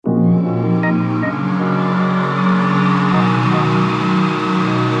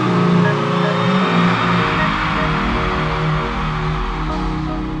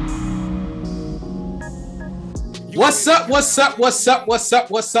What's up? What's up? What's up? What's up?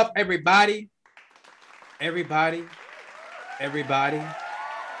 What's up, everybody? Everybody.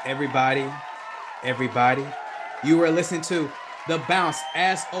 You are listening to The Bounce.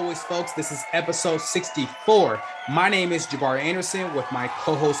 As always, folks, this is episode 64. My name is Jabari Anderson with my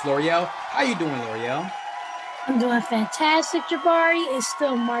co-host Loreal. How you doing, Loreal? I'm doing fantastic, Jabari. It's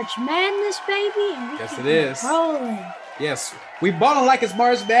still March Madness, baby. And yes, it is. Rolling. Yes, we balling like it's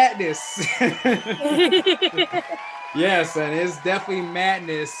March Madness. Yes, and it's definitely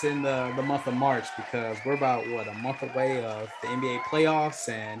madness in the month of March because we're about, a month away of the NBA playoffs,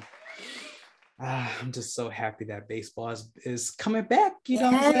 and I'm just so happy that baseball is coming back. You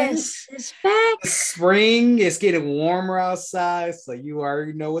know what I'm saying? Yes, it's back. Spring is getting warmer outside, so you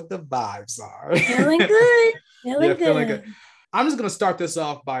already know what the vibes are. Feeling good. Feeling good. I'm just going to start this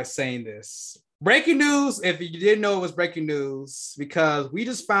off by saying this. Breaking news, if you didn't know it was breaking news, because we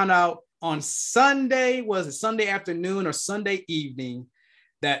just found out on Sunday, was it Sunday afternoon or Sunday evening,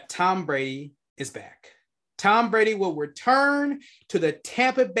 that Tom Brady is back. Tom Brady will return to the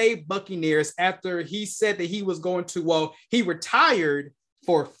Tampa Bay Buccaneers after he said that he was going to, he retired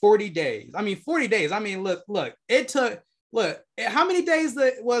for 40 days. I mean, 40 days. I mean, look, it took, how many days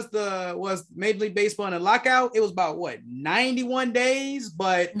was Major League Baseball in a lockout? It was about 91 days,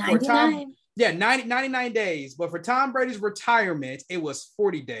 but 99. 99 days. But for Tom Brady's retirement, it was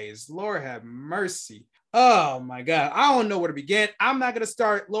 40 days. Lord have mercy. Oh my God. I don't know where to begin. I'm not going to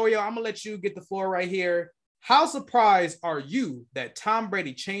start. L'Oreal, I'm going to let you get the floor right here. How surprised are you that Tom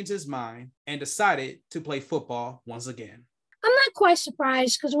Brady changed his mind and decided to play football once again? I'm not quite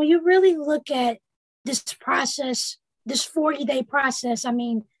surprised because when you really look at this process, this 40-day process, I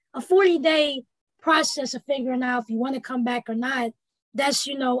mean, a 40-day process of figuring out if you want to come back or not, that's,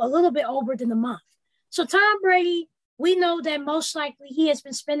 a little bit over than a month. So Tom Brady, we know that most likely he has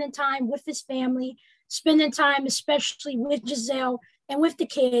been spending time with his family, spending time especially with Giselle and with the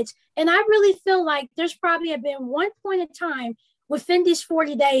kids. And I really feel like there's probably been one point in time within these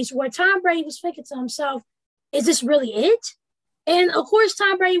 40 days where Tom Brady was thinking to himself, is this really it? And of course,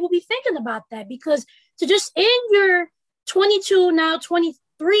 Tom Brady will be thinking about that because to just end your 22, now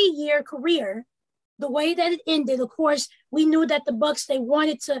 23-year career, the way that it ended, of course, we knew that the Bucs, they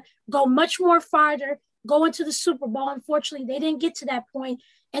wanted to go much more farther, go into the Super Bowl. Unfortunately, they didn't get to that point.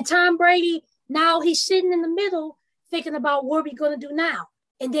 And Tom Brady, now he's sitting in the middle thinking about what are we going to do now?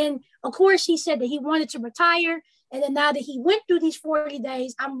 And then, of course, he said that he wanted to retire. And then now that he went through these 40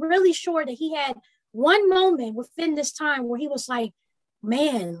 days, I'm really sure that he had one moment within this time where he was like,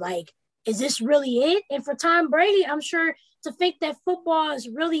 man, is this really it? And for Tom Brady, I'm sure to think that football is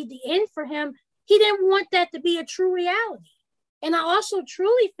really the end for him, he didn't want that to be a true reality. And I also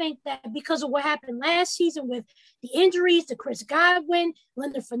truly think that because of what happened last season with the injuries to Chris Godwin,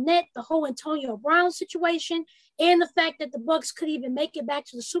 Leonard Fournette, the whole Antonio Brown situation, and the fact that the Bucs could even make it back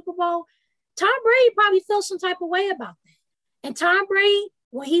to the Super Bowl, Tom Brady probably felt some type of way about that. And Tom Brady,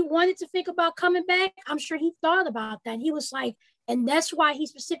 when he wanted to think about coming back, I'm sure he thought about that. He was like, and that's why he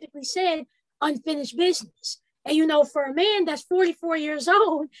specifically said unfinished business. And, for a man that's 44 years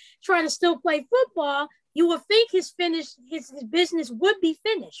old trying to still play football, you would think his business would be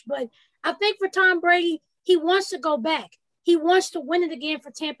finished. But I think for Tom Brady, he wants to go back. He wants to win it again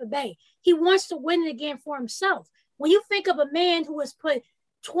for Tampa Bay. He wants to win it again for himself. When you think of a man who has put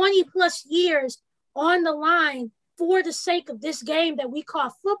 20 plus years on the line for the sake of this game that we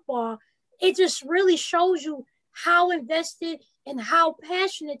call football, it just really shows you how invested and how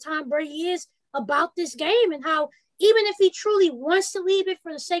passionate Tom Brady is about this game, and how even if he truly wants to leave it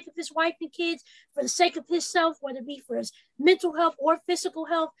for the sake of his wife and kids, for the sake of himself, whether it be for his mental health or physical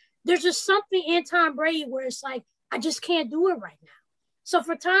health, there's just something in Tom Brady where it's like, I just can't do it right now. So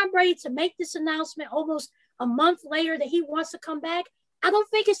for Tom Brady to make this announcement almost a month later that he wants to come back, I don't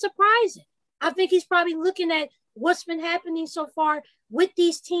think it's surprising. I think he's probably looking at what's been happening so far with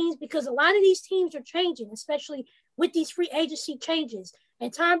these teams, because a lot of these teams are changing, especially with these free agency changes.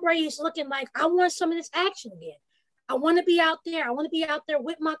 And Tom Brady is looking like, I want some of this action again. I want to be out there. I want to be out there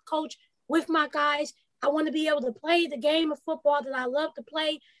with my coach, with my guys. I want to be able to play the game of football that I love to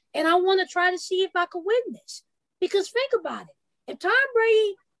play. And I want to try to see if I can win this. Because think about it. If Tom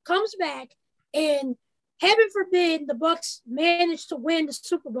Brady comes back and heaven forbid the Bucs manage to win the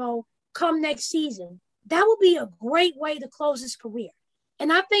Super Bowl come next season, that would be a great way to close his career.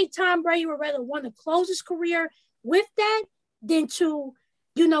 And I think Tom Brady would rather want to close his career with that than to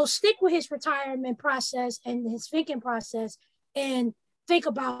stick with his retirement process and his thinking process and think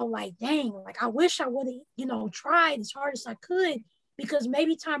about I wish I would have, tried as hard as I could, because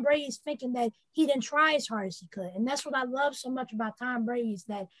maybe Tom Brady is thinking that he didn't try as hard as he could. And that's what I love so much about Tom Brady, is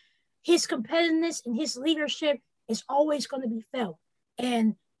that his competitiveness and his leadership It's always going to be felt.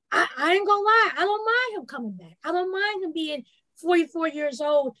 And I ain't gonna lie, I don't mind him coming back. I don't mind him being 44 years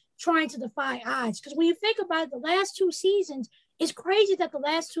old trying to defy odds. Because when you think about it, the last 2 seasons, it's crazy that the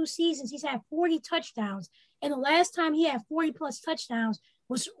last 2 seasons he's had 40 touchdowns. And the last time he had 40 plus touchdowns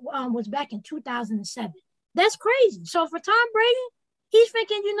was back in 2007. That's crazy. So for Tom Brady, he's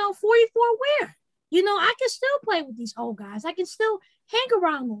thinking, 44 where? I can still play with these old guys. I can still hang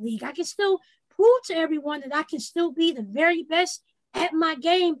around the league. I can still prove to everyone that I can still be the very best at my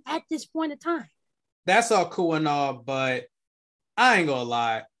game at this point in time. That's all cool and all, but I ain't gonna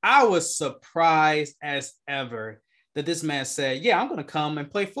lie. I was surprised as ever that this man said, yeah, I'm gonna come and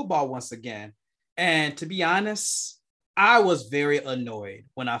play football once again. And to be honest, I was very annoyed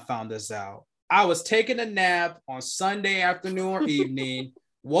when I found this out. I was taking a nap on Sunday afternoon or evening,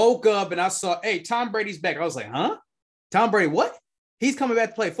 woke up and I saw, hey, Tom Brady's back. I was like, huh? Tom Brady, what? He's coming back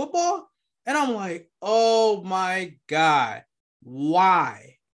to play football? And I'm like, oh my God.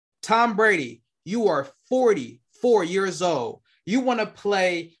 Why? Tom Brady, you are 44 years old. You want to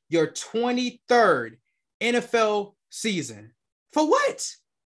play your 23rd NFL season. For what?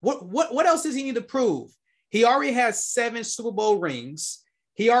 What else does he need to prove? He already has 7 Super Bowl rings.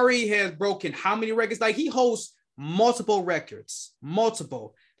 He already has broken how many records? Like, he holds multiple records.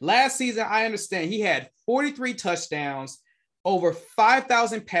 Multiple. Last season, I understand he had 43 touchdowns, over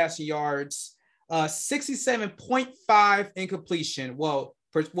 5,000 passing yards, 67.5 incompletion. Well,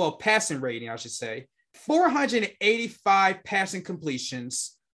 passing rating, I should say. 485 passing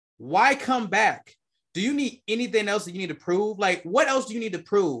completions. Why come back? Do you need anything else that you need to prove? Like, what else do you need to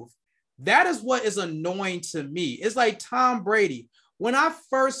prove? That is what is annoying to me. It's like Tom Brady. When I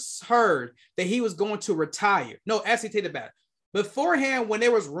first heard that he was going to retire, no, actually take it back. Beforehand, when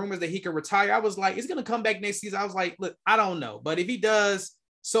there was rumors that he could retire, I was like, he's going to come back next season. I was like, look, I don't know. But if he does,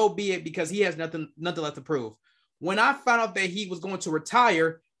 so be it, because he has nothing left to prove. When I found out that he was going to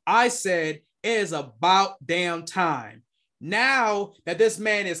retire, I said, it is about damn time. Now that this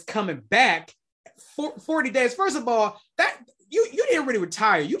man is coming back, 40 days, first of all, that you didn't really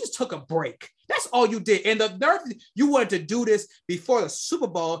retire. You just took a break. That's all you did. And the nerve you wanted to do this before the Super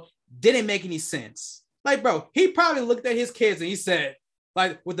Bowl didn't make any sense. Like, bro, he probably looked at his kids and he said,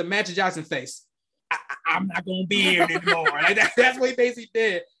 like, with the Magic Johnson face, I'm not going to be here anymore. Like, that's what he basically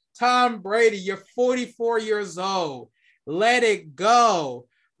did. Tom Brady, you're 44 years old. Let it go.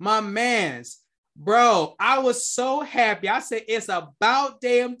 My mans. Bro, I was so happy. I said, it's about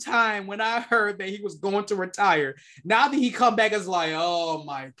damn time when I heard that he was going to retire. Now that he come back, it's like, oh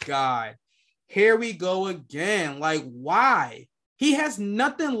my God. Here we go again. Like, why? He has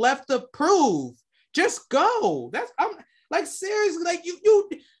nothing left to prove. Just go. I'm like, seriously, like you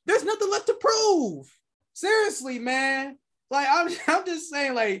there's nothing left to prove. Seriously, man. Like, I'm just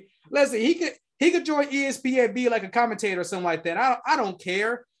saying, like, listen, he could join ESPN, be like a commentator or something like that. I don't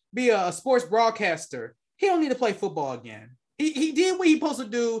care. Be a sports broadcaster. He don't need to play football again. He did what he's supposed to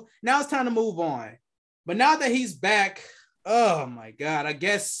do. Now it's time to move on. But now that he's back, oh my God, I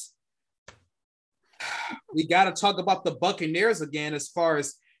guess we got to talk about the Buccaneers again as far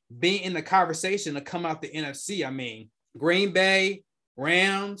as being in the conversation to come out the NFC. I mean, Green Bay,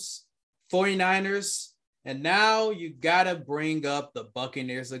 Rams, 49ers, and now you got to bring up the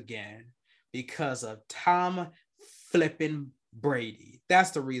Buccaneers again because of Tom flipping Brady.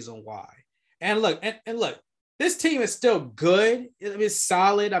 That's the reason why. And look, this team is still good. It's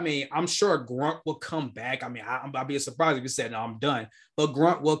solid. I mean, I'm sure Grunt will come back. I mean, I'll be surprised if you said, no, I'm done. But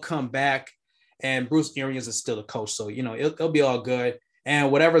Grunt will come back, and Bruce Arians is still the coach. So, it'll be all good.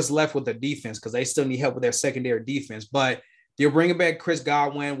 And whatever's left with the defense, because they still need help with their secondary defense. But you're bringing back Chris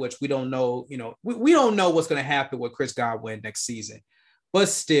Godwin, which we don't know. We don't know what's going to happen with Chris Godwin next season. But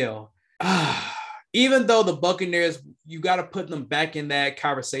still, even though the Buccaneers, you got to put them back in that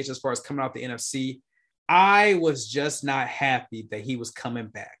conversation as far as coming out the NFC, I was just not happy that he was coming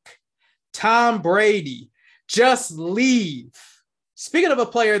back. Tom Brady, just leave. Speaking of a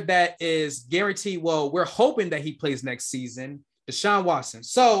player that is guaranteed, well, we're hoping that he plays next season, Deshaun Watson.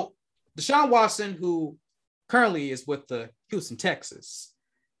 So Deshaun Watson, who currently is with the Houston Texans,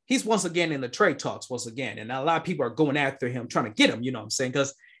 he's once again in the trade talks once again. And a lot of people are going after him, trying to get him, you know what I'm saying?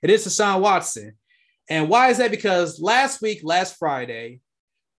 Because it is Deshaun Watson. And why is that? Because last Friday,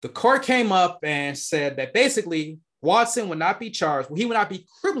 the court came up and said that basically Watson would not be charged. Well, he would not be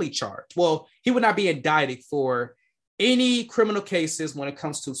criminally charged. Well, he would not be indicted for any criminal cases when it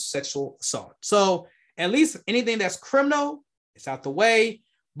comes to sexual assault. So at least anything that's criminal, it's out the way.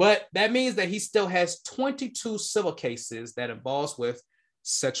 But that means that he still has 22 civil cases that involves with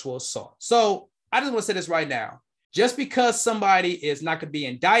sexual assault. So I just want to say this right now. Just because somebody is not going to be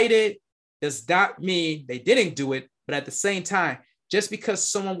indicted does not mean they didn't do it. But at the same time, just because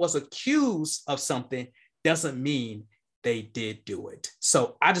someone was accused of something doesn't mean they did do it.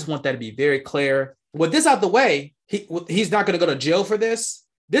 So I just want that to be very clear. With this out the way, he's not going to go to jail for this.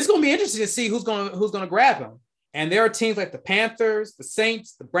 This is going to be interesting to see who's going to grab him. And there are teams like the Panthers, the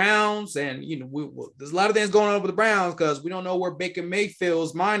Saints, the Browns, and there's a lot of things going on with the Browns because we don't know where Baker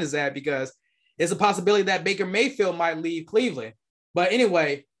Mayfield's mind is at, because it's a possibility that Baker Mayfield might leave Cleveland. But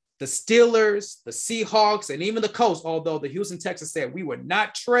anyway, the Steelers, the Seahawks, and even the Colts, although the Houston Texans said we would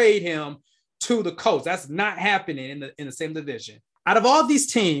not trade him to the Colts. That's not happening in the same division. Out of all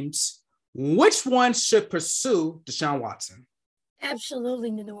these teams, which one should pursue Deshaun Watson? Absolutely,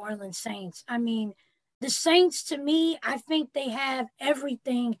 the New Orleans Saints. I mean, the Saints, to me, I think they have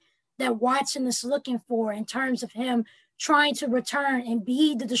everything that Watson is looking for in terms of him trying to return and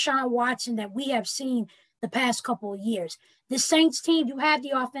be the Deshaun Watson that we have seen the past couple of years. The Saints team, you have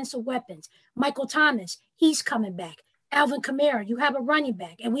the offensive weapons. Michael Thomas, he's coming back. Alvin Kamara, you have a running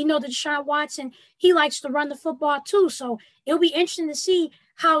back. And we know that Deshaun Watson, he likes to run the football too. So it'll be interesting to see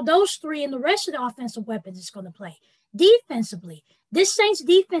how those three and the rest of the offensive weapons is going to play. Defensively, this Saints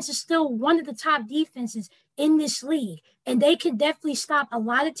defense is still one of the top defenses in this league. And they can definitely stop a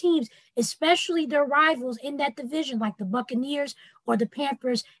lot of teams, especially their rivals in that division, like the Buccaneers or the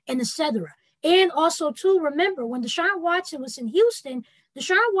Panthers and etc. And also, too, remember, when Deshaun Watson was in Houston,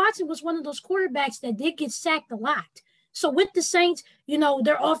 Deshaun Watson was one of those quarterbacks that did get sacked a lot. So with the Saints,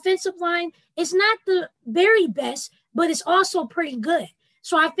 their offensive line is not the very best, but it's also pretty good.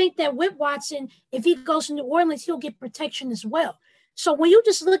 So I think that with Watson, if he goes to New Orleans, he'll get protection as well. So when you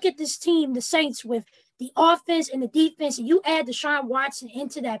just look at this team, the Saints, with the offense and the defense, and you add Deshaun Watson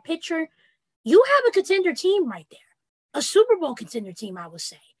into that picture, you have a contender team right there, a Super Bowl contender team, I would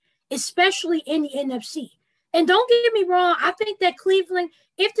say, especially in the NFC. And don't get me wrong, I think that Cleveland,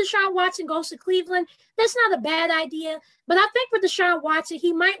 if Deshaun Watson goes to Cleveland, that's not a bad idea. But I think for Deshaun Watson,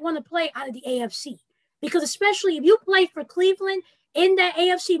 he might want to play out of the AFC. Because especially if you play for Cleveland in that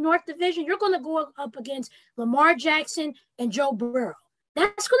AFC North division, you're going to go up against Lamar Jackson and Joe Burrow.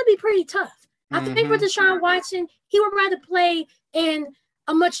 That's going to be pretty tough. I think for Deshaun Watson, he would rather play in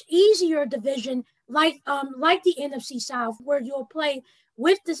a much easier division like the NFC South, where you'll play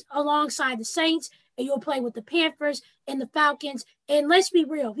with this alongside the Saints, and you'll play with the Panthers and the Falcons. And let's be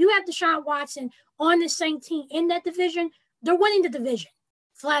real, if you have Deshaun Watson on the same team in that division, they're winning the division,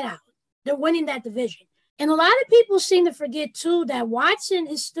 flat out. They're winning that division. And a lot of people seem to forget, too, that Watson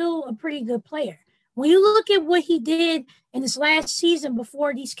is still a pretty good player. When you look at what he did in his last season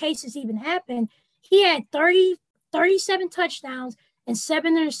before these cases even happened, he had 37 touchdowns and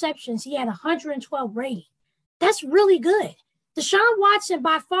 7 interceptions. He had 112 rating. That's really good. Deshaun Watson,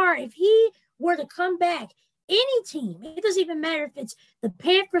 by far, if he were to come back, any team, it doesn't even matter if it's the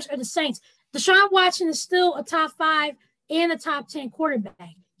Panthers or the Saints, Deshaun Watson is still a top 5 and a top 10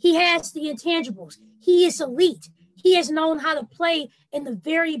 quarterback. He has the intangibles. He is elite. He has known how to play in the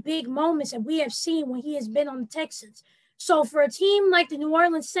very big moments that we have seen when he has been on the Texans. So for a team like the New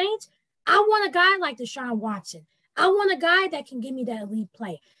Orleans Saints, I want a guy like Deshaun Watson. I want a guy that can give me that elite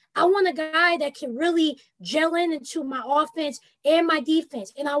play. I want a guy that can really gel into my offense and my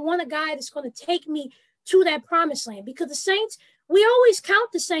defense. And I want a guy that's going to take me to that promised land, because the Saints, we always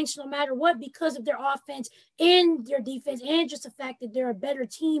count the Saints no matter what because of their offense and their defense and just the fact that they're a better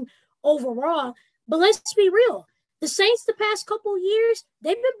team overall. But let's be real. The Saints the past couple of years,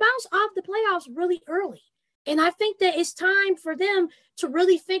 they've been bounced off the playoffs really early. And I think that it's time for them to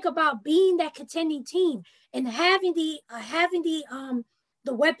really think about being that contending team and having the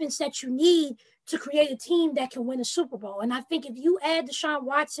weapons that you need to create a team that can win a Super Bowl. And I think if you add Deshaun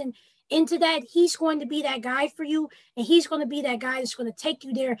Watson into that, he's going to be that guy for you, and he's going to be that guy that's going to take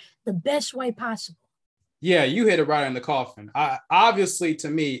you there the best way possible. Yeah, you hit it right in the coffin. Obviously, to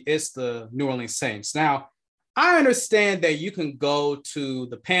me, it's the New Orleans Saints. Now, I understand that you can go to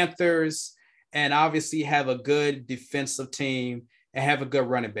the Panthers and obviously have a good defensive team and have a good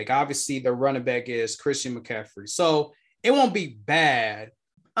running back. Obviously, the running back is Christian McCaffrey, so it won't be bad.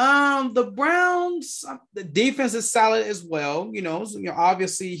 The Browns, the defense is solid as well.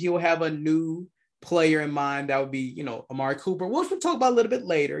 Obviously he'll have a new player in mind. That would be, Amari Cooper, which we'll talk about a little bit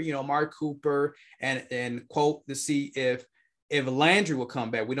later. Amari Cooper and quote to see if Landry will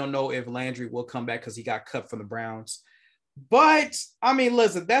come back. We don't know if Landry will come back because he got cut from the Browns. But I mean,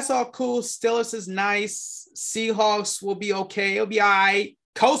 listen, that's all cool. Steelers is nice. Seahawks will be okay. It'll be all right.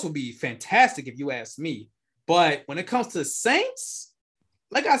 Colts will be fantastic if you ask me. But when it comes to the Saints,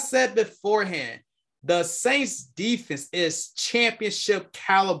 like I said beforehand, the Saints defense is championship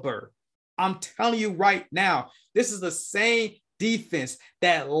caliber. I'm telling you right now, this is the same defense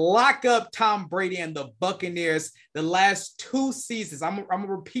that lock up Tom Brady and the Buccaneers the last 2 seasons. I'm going to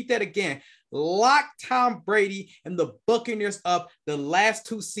repeat that again. Lock Tom Brady and the Buccaneers up the last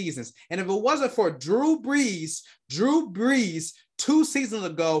 2 seasons. And if it wasn't for Drew Brees 2 seasons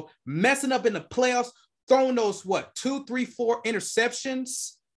ago, messing up in the playoffs, throwing those, 2, 3, 4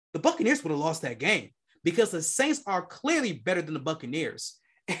 interceptions, the Buccaneers would have lost that game because the Saints are clearly better than the Buccaneers.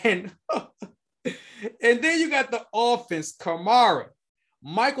 And then you got the offense, Kamara,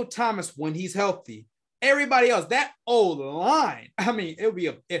 Michael Thomas when he's healthy, everybody else, that old line. I mean,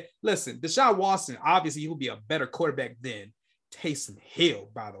 listen, Deshaun Watson, obviously he will be a better quarterback than Taysom Hill,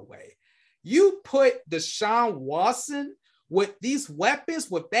 by the way. You put Deshaun Watson with these weapons,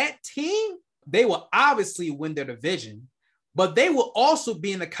 with that team, they will obviously win their division, but they will also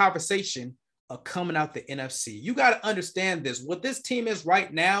be in the conversation of coming out the NFC. You got to understand this. What this team is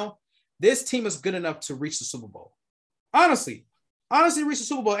right now, this team is good enough to reach the Super Bowl. Honestly reach the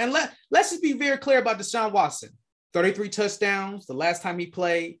Super Bowl. And let's just be very clear about Deshaun Watson. 33 touchdowns. The last time he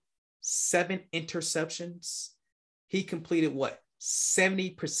played, 7 interceptions. He completed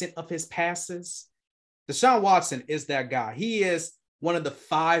 70% of his passes. Deshaun Watson is that guy. He is one of the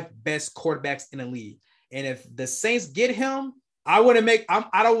 5 best quarterbacks in the league. And if the Saints get him, I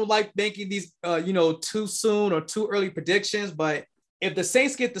don't like making these, too soon or too early predictions, but if the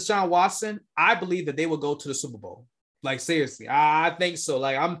Saints get Deshaun Watson, I believe that they will go to the Super Bowl. Like, seriously, I think so.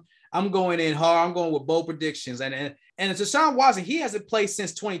 Like, I'm going in hard. I'm going with bold predictions. And Deshaun Watson, he hasn't played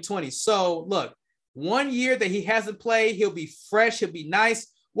since 2020. So, look, 1 year that he hasn't played, he'll be fresh. He'll be nice.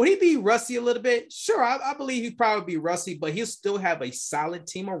 Would he be rusty a little bit? Sure, I believe he'd probably be rusty, but he'll still have a solid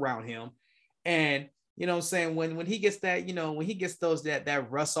team around him. And, you know what I'm saying, when he gets that, when he gets that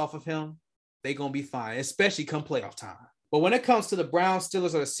rust off of him, they're going to be fine, especially come playoff time. But when it comes to the Browns,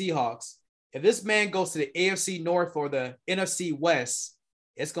 Steelers, or the Seahawks, if this man goes to the AFC North or the NFC West,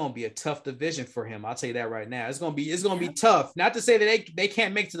 it's going to be a tough division for him. I'll tell you that right now. It's going to be tough. Not to say that they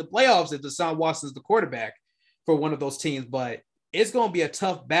can't make it to the playoffs if Deshaun Watson's the quarterback for one of those teams, but it's going to be a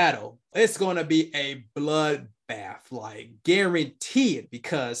tough battle. It's going to be a bloodbath, like guaranteed,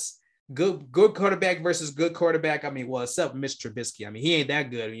 because good quarterback versus good quarterback. I mean, except Mitch Trubisky. I mean, he ain't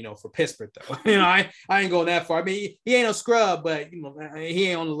that good, for Pittsburgh, though. I ain't going that far. I mean, he ain't no scrub, but, he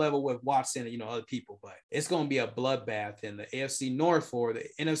ain't on the level with Watson and, other people. But it's going to be a bloodbath in the AFC North or the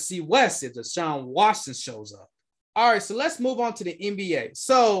NFC West if Deshaun Watson shows up. All right, so let's move on to the NBA.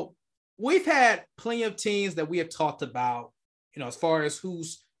 So we've had plenty of teams that we have talked about, as far as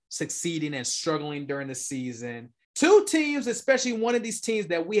who's succeeding and struggling during the season. 2 teams, especially one of these teams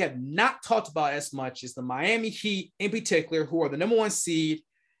that we have not talked about as much, is the Miami Heat in particular, who are the number 1 seed.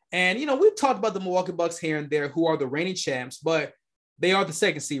 And, we've talked about the Milwaukee Bucks here and there, who are the reigning champs, but they are the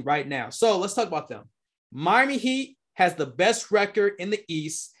 2nd seed right now. So let's talk about them. Miami Heat has the best record in the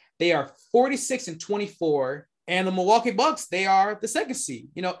East. They are 46-24. And the Milwaukee Bucks, they are the 2nd seed,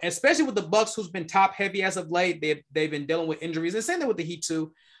 especially with the Bucks, who's been top heavy as of late. They've been dealing with injuries, and same thing with the Heat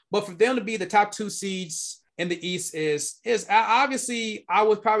too. But for them to be the top 2 seeds in the East is obviously, I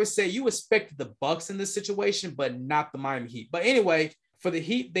would probably say you expected the Bucks in this situation, but not the Miami Heat. But anyway, for the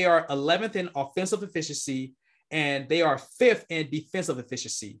Heat, they are 11th in offensive efficiency, and they are 5th in defensive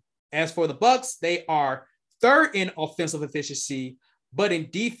efficiency. As for the Bucks, they are 3rd in offensive efficiency, but in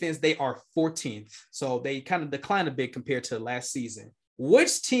defense, they are 14th. So they kind of declined a bit compared to last season.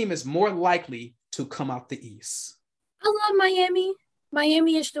 Which team is more likely to come out the East? I love Miami.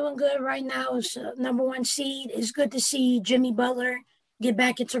 Miami is doing good right now. It's number 1 seed. It's good to see Jimmy Butler get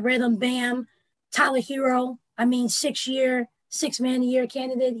back into rhythm. Bam. Tyler Hero. 6-year, 6-man of the year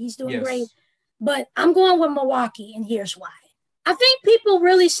candidate. He's doing great. But I'm going with Milwaukee, and here's why. I think people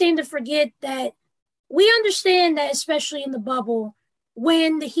really seem to forget that we understand that, especially in the bubble,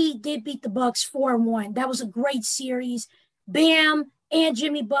 when the Heat did beat the Bucks 4-1. That was a great series. Bam and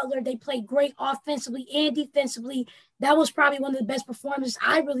Jimmy Butler, they played great offensively and defensively. That was probably one of the best performances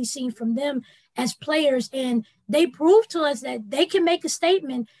I've really seen from them as players. And they proved to us that they can make a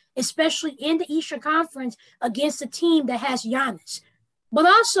statement, especially in the Eastern Conference, against a team that has Giannis. But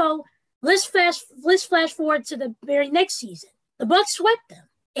also, let's flash forward to the very next season. The Bucks swept them,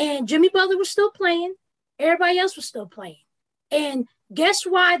 and Jimmy Butler was still playing. Everybody else was still playing. And guess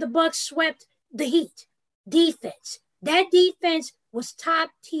why the Bucks swept the Heat? Defense. That defense was top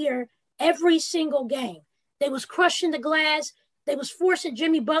tier every single game. They was crushing the glass. They was forcing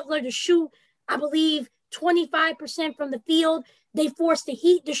Jimmy Butler to shoot, I believe, 25% from the field. They forced the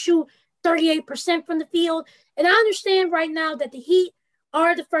Heat to shoot 38% from the field. And I understand right now that the Heat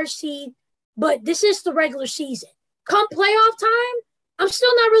are the 1st seed, but this is the regular season. Come playoff time, I'm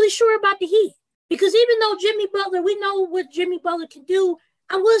still not really sure about the Heat, Because even though Jimmy Butler, we know what Jimmy Butler can do,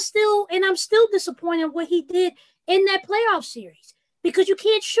 I'm still disappointed what he did in that playoff series because you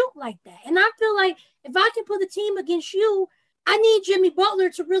can't shoot like that. And I feel like if I can put a team against you, I need Jimmy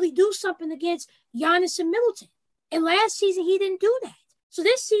Butler to really do something against Giannis and Middleton. And last season, he didn't do that. So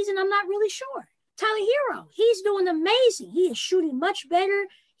this season, I'm not really sure. Tyler Hero, he's doing amazing. He is shooting much better.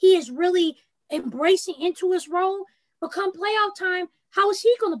 He is really embracing into his role. But come playoff time, how is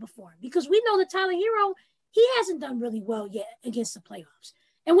he going to perform? Because we know that Tyler Hero, he hasn't done really well yet against the playoffs.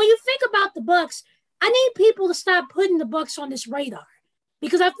 And when you think about the Bucks, I need people to stop putting the Bucks on this radar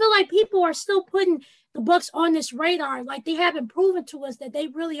because I feel like people are still putting the Bucks on this radar like they haven't proven to us that they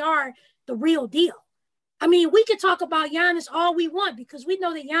really are the real deal. I mean, we could talk about Giannis all we want because we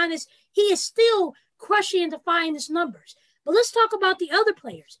know that Giannis, he is still crushing and defying his numbers. But let's talk about the other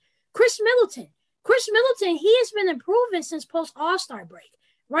players. Chris Middleton, he has been improving since post-All-Star break.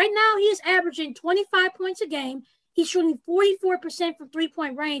 Right now, he is averaging 25 points a game. He's shooting 44% from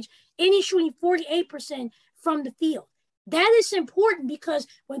three-point range, and he's shooting 48% from the field. That is important because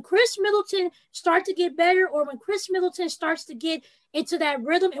when Chris Middleton starts to get better or when Chris Middleton starts to get into that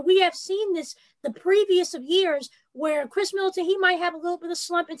rhythm, and we have seen this the previous of years where Chris Middleton, he might have a little bit of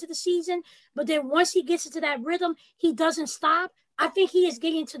slump into the season, but then once he gets into that rhythm, he doesn't stop. I think he is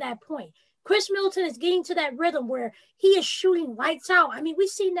getting to that point. Chris Middleton is getting to that rhythm where he is shooting lights out. I mean, we've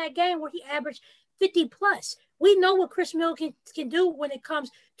seen that game where he averaged 50 plus. We know what Chris Middleton can do when it comes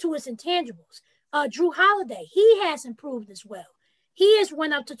to his intangibles. Drew Holiday, he has improved as well. He has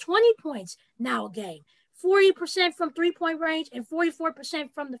went up to 20 points now a game, 40% from three-point range and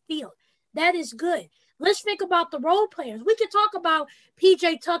 44% from the field. That is good. Let's think about the role players. We could talk about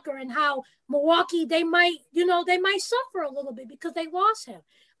PJ Tucker and how Milwaukee, they might suffer a little bit because they lost him.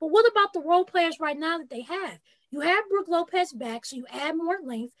 But what about the role players right now that they have? You have Brook Lopez back, so you add more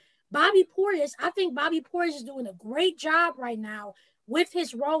length. Bobby Portis, I think Bobby Portis is doing a great job right now with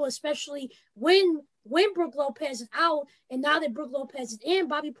his role, especially when Brook Lopez is out. And now that Brook Lopez is in,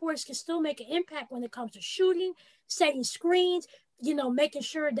 Bobby Portis can still make an impact when it comes to shooting, setting screens, making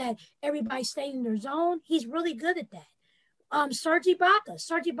sure that everybody stays in their zone. He's really good at that. Serge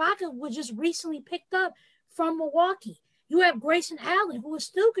Ibaka was just recently picked up from Milwaukee. You have Grayson Allen, who is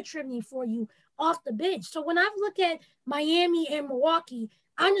still contributing for you off the bench. So when I look at Miami and Milwaukee,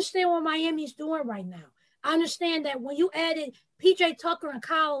 I understand what Miami is doing right now. I understand that when you added PJ Tucker and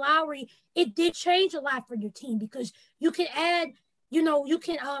Kyle Lowry, it did change a lot for your team because you can add,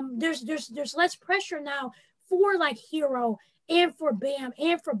 there's less pressure now for like Hero and for Bam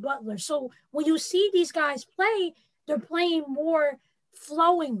and for Butler. So when you see these guys play, they're playing more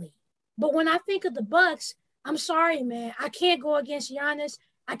flowingly. But when I think of the Bucks, I'm sorry, man. I can't go against Giannis.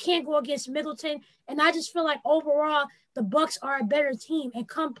 I can't go against Middleton. And I just feel like overall, the Bucks are a better team. And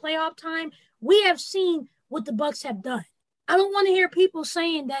come playoff time, we have seen what the Bucks have done. I don't want to hear people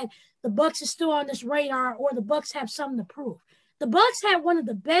saying that the Bucks is still on this radar or the Bucks have something to prove. The Bucks had one of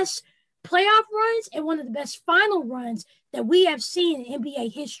the best playoff runs and one of the best final runs that we have seen in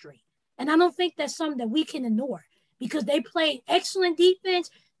NBA history. And I don't think that's something that we can ignore because they played excellent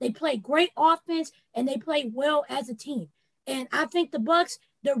defense, they played great offense, and they played well as a team. And I think the Bucks,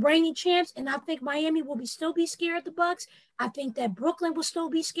 they're reigning champs, and I think Miami will still be scared of the Bucks. I think that Brooklyn will still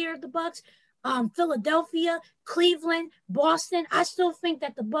be scared of the Bucks. Philadelphia, Cleveland, Boston, I still think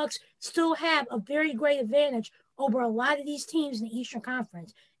that the Bucks still have a very great advantage over a lot of these teams in the Eastern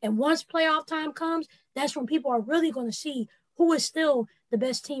Conference. And once playoff time comes, that's when people are really going to see who is still the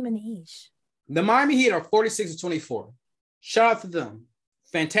best team in the East. The Miami Heat are 46-24. Shout out to them.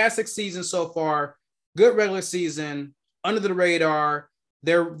 Fantastic season so far. Good regular season. Under the radar.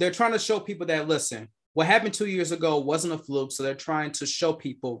 They're trying to show people that, listen, what happened 2 years ago wasn't a fluke. So they're trying to show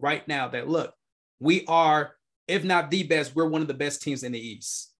people right now that, look, we are, if not the best, we're one of the best teams in the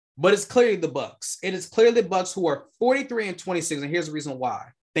East. But it's clearly the Bucks. It is clearly the Bucks who are 43-26. And here's the reason why.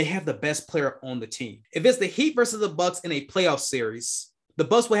 They have the best player on the team. If it's the Heat versus the Bucks in a playoff series, the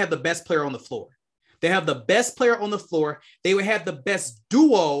Bucks will have the best player on the floor. They have the best player on the floor. They would have the best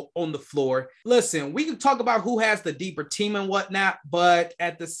duo on the floor. Listen, we can talk about who has the deeper team and whatnot, but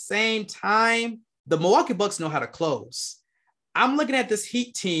at the same time, the Milwaukee Bucks know how to close. I'm looking at this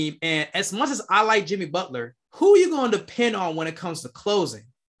Heat team, and as much as I like Jimmy Butler, who are you going to depend on when it comes to closing?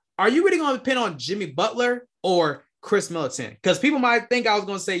 Are you really going to depend on Jimmy Butler or Chris Middleton? Because people might think I was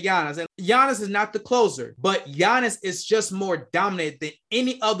going to say Giannis. And Giannis is not the closer, but Giannis is just more dominant than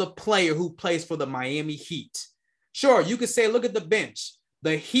any other player who plays for the Miami Heat. Sure, you could say, look at the bench.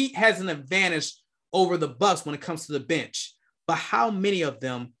 The Heat has an advantage over the Bucks when it comes to the bench. But how many of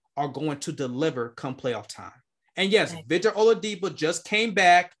them are going to deliver come playoff time? And yes, Victor Oladipo just came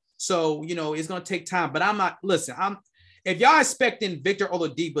back. So, it's going to take time. But if y'all expecting Victor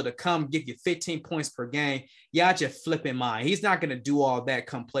Oladipo to come give you 15 points per game, y'all just flipping mine. He's not going to do all that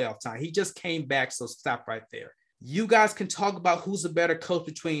come playoff time. He just came back, so stop right there. You guys can talk about who's a better coach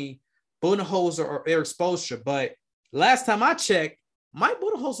between Budenholzer or Eric Spoelstra, but last time I checked, Mike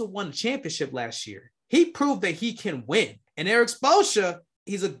Budenholzer won the championship last year. He proved that he can win. And Eric Spoelstra,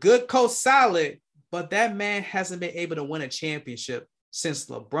 he's a good coach, solid, but that man hasn't been able to win a championship since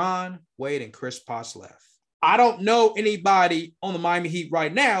LeBron, Wade, and Chris Bosh left. I don't know anybody on the Miami Heat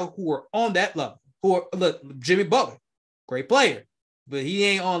right now who are on that level. Jimmy Butler, great player, but he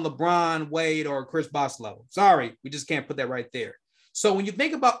ain't on LeBron, Wade, or Chris Bosh level. Sorry, we just can't put that right there. So when you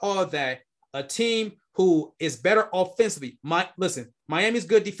think about all of that, a team who is better offensively, Miami's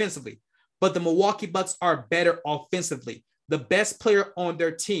good defensively, but the Milwaukee Bucks are better offensively. The best player on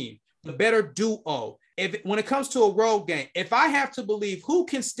their team, the better duo. When it comes to a road game, if I have to believe who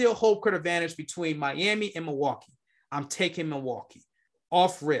can still hold court advantage between Miami and Milwaukee, I'm taking Milwaukee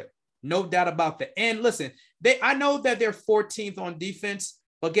off rip. No doubt about that. And listen, I know that they're 14th on defense,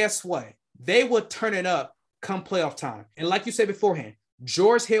 but guess what? They will turn it up come playoff time. And like you said beforehand,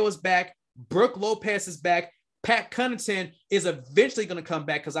 George Hill is back. Brooke Lopez is back. Pat Connaughton is eventually going to come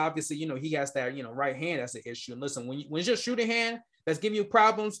back because obviously, he has that, right hand. That's the issue. And listen, when it's your shooting hand that's giving you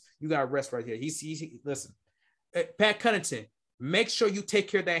problems, you got to rest right here. Listen, Pat Connaughton, make sure you take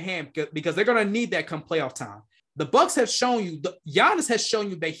care of that hand because they're going to need that come playoff time. The Bucks have shown you, Giannis has shown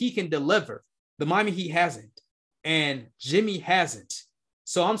you that he can deliver. The Miami Heat hasn't, and Jimmy hasn't.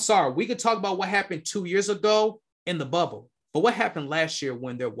 So I'm sorry. We could talk about what happened 2 years ago in the bubble, but what happened last year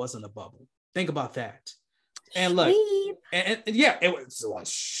when there wasn't a bubble? Think about that. And look, and yeah, it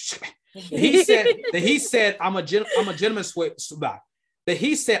was. He said, I'm a gentleman sweep. That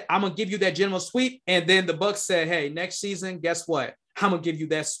he said, I'm gonna give you that gentleman sweep, and then the Bucks said, hey, next season, guess what? I'm gonna give you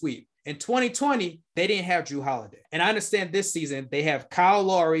that sweep. In 2020, they didn't have Drew Holiday, and I understand this season they have Kyle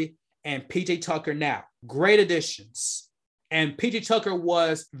Lowry and PJ Tucker now. Great additions. And PJ Tucker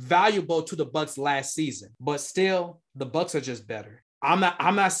was valuable to the Bucks last season, but still, the Bucks are just better. I'm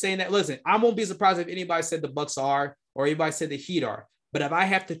not saying that. Listen, I won't be surprised if anybody said the Bucks are or anybody said the Heat are. But if I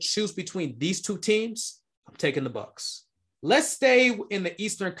have to choose between these two teams, I'm taking the Bucks. Let's stay in the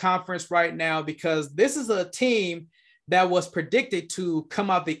Eastern Conference right now because this is a team that was predicted to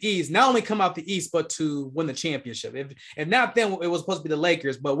come out the East, not only come out the East, but to win the championship. If not, then it was supposed to be the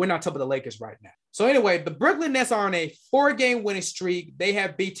Lakers, but we're not talking about the Lakers right now. So anyway, the Brooklyn Nets are on a 4-game winning streak. They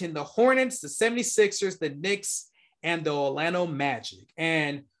have beaten the Hornets, the 76ers, the Knicks, and the Orlando Magic.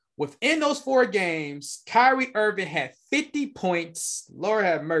 And within those 4 games, Kyrie Irving had 50 points. Lord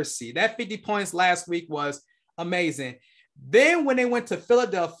have mercy. That 50 points last week was amazing. Then when they went to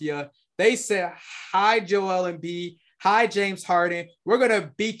Philadelphia, they said, hi, Joel Embiid. Hi, James Harden. We're going to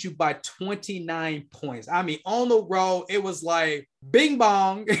beat you by 29 points. I mean, on the road, it was like bing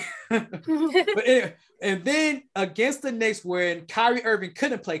bong. And then against the Knicks, when Kyrie Irving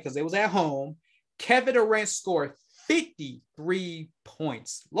couldn't play because it was at home, Kevin Durant scored 53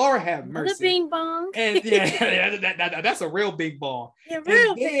 points. Lord have mercy. The bing bong. And that's a real bing bong. Yeah,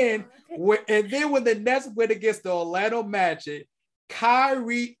 real bing bong. And then when the Nets went against the Orlando Magic,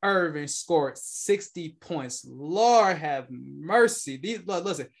 Kyrie Irving scored 60 points. Lord have mercy.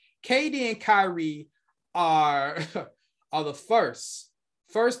 Listen, KD and Kyrie are the first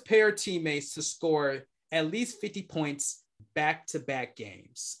pair of teammates to score at least 50 points back-to-back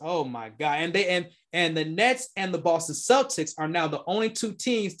games. Oh my God. And the Nets and the Boston Celtics are now the only 2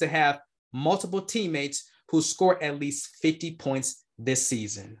 teams to have multiple teammates who score at least 50 points this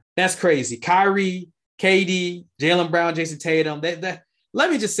season. That's crazy. Kyrie, KD, Jaylen Brown, Jason Tatum. Let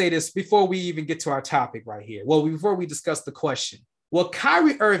me just say this before we even get to our topic right here. Well, before we discuss the question. What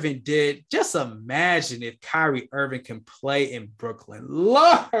Kyrie Irving did, just imagine if Kyrie Irving can play in Brooklyn.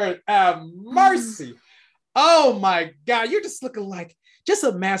 Lord have mercy. Oh my God. You're just looking like, just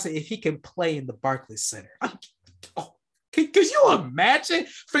imagine if he can play in the Barclays Center. Could you imagine?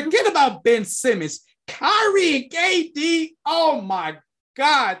 Forget about Ben Simmons. Kyrie and KD. Oh my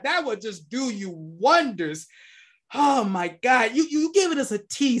God, that would just do you wonders. Oh my God, you giving us a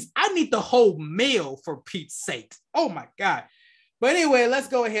tease. I need the whole meal for Pete's sake. Oh my God. But anyway, let's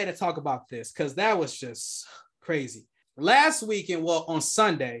go ahead and talk about this because that was just crazy. Last weekend, well, on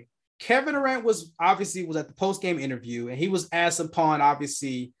Sunday, Kevin Durant was at the post-game interview and he was asked upon,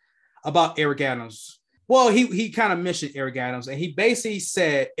 obviously, about Eric Adams. Well, he kind of mentioned Eric Adams and he basically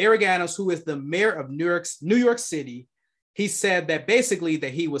said Eric Adams, who is the mayor of New York City, he said that basically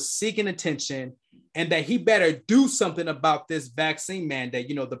that he was seeking attention and that he better do something about this vaccine mandate,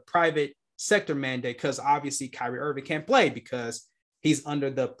 the private sector mandate, because obviously Kyrie Irving can't play because he's under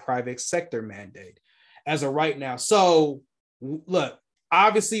the private sector mandate as of right now. So look,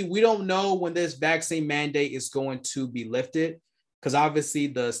 obviously we don't know when this vaccine mandate is going to be lifted, because obviously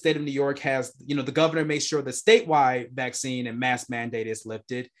the state of New York has, the governor makes sure the statewide vaccine and mask mandate is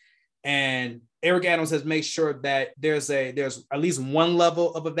lifted. And Eric Adams has made sure that there's at least one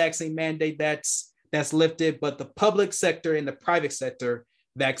level of a vaccine mandate that's lifted, but the public sector and the private sector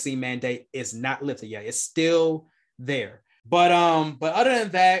vaccine mandate is not lifted yet. It's still there. But other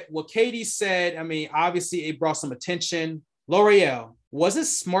than that, what Katie said, I mean, obviously it brought some attention. Loreal, was it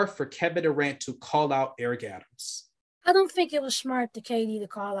smart for Kevin Durant to call out Eric Adams? I don't think it was smart to Katie to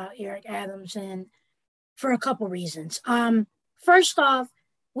call out Eric Adams, and for a couple reasons. First off,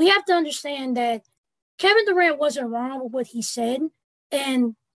 we have to understand that Kevin Durant wasn't wrong with what he said.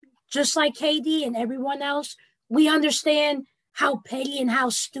 And just like KD and everyone else, we understand how petty and how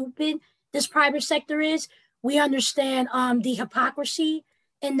stupid this private sector is. We understand the hypocrisy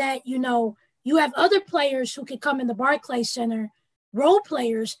in that, you have other players who could come in the Barclays Center, role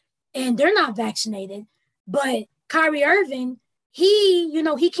players, and they're not vaccinated. But Kyrie Irving, he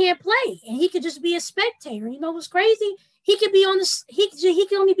can't play, and he could just be a spectator. You know what's crazy? He could be he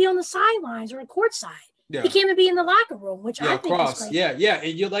can only be on the sidelines or a court side. Yeah. He can't even be in the locker room, which I think is crazy. Yeah.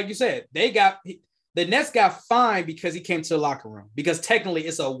 And like you said, the Nets got fined because he came to the locker room, because technically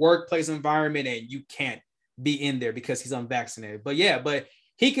it's a workplace environment and you can't be in there because he's unvaccinated. But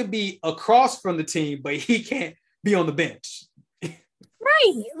he could be across from the team, but he can't be on the bench.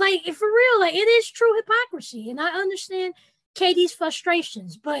 Right. Like, for real, it is true hypocrisy. And I understand KD's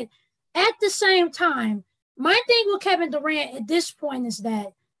frustrations. But at the same time, my thing with Kevin Durant at this point is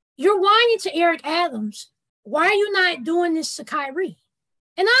that you're whining to Eric Adams. Why are you not doing this to Kyrie?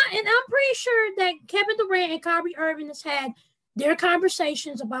 And I'm pretty sure that Kevin Durant and Kyrie Irving has had their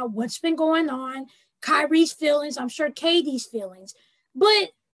conversations about what's been going on, Kyrie's feelings, I'm sure KD's feelings.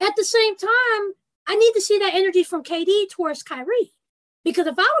 But at the same time, I need to see that energy from KD towards Kyrie. Because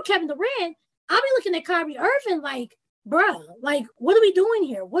if I were Kevin Durant, I'd be looking at Kyrie Irving like, bro, what are we doing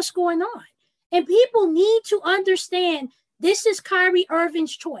here? What's going on? And people need to understand this is Kyrie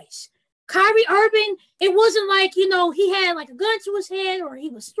Irving's choice. Kyrie Irving, it wasn't like, he had like a gun to his head or he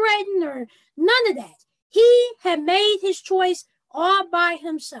was threatened or none of that. He had made his choice all by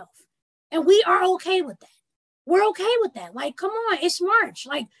himself. And we are okay with that. We're okay with that. Come on, it's March.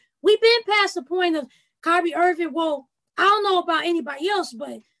 We've been past the point of Kyrie Irving. Well, I don't know about anybody else,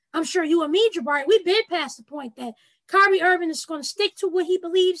 but I'm sure you and me, Jabari, we've been past the point that Kyrie Irving is going to stick to what he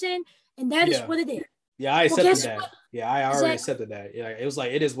believes in, and that is what it is. Yeah, I accepted that. What? Yeah, I already accepted that. Yeah, it was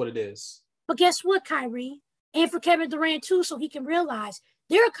it is what it is. But guess what, Kyrie? And for Kevin Durant too, so he can realize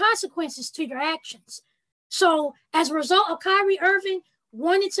there are consequences to your actions. So as a result of Kyrie Irving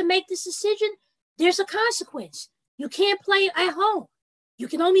wanting to make this decision, there's a consequence. You can't play at home. You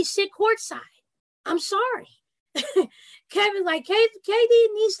can only sit courtside. I'm sorry. Kevin,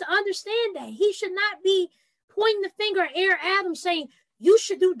 KD needs to understand that. He should not be pointing the finger at Eric Adams saying, you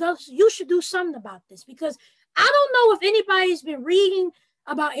should do something about this, because I don't know if anybody's been reading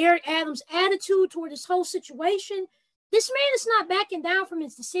about Eric Adams' attitude toward this whole situation. This man is not backing down from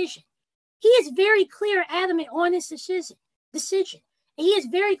his decision. He is very clear, adamant on his decision. And he is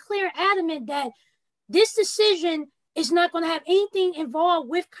very clear, adamant that this decision is not going to have anything involved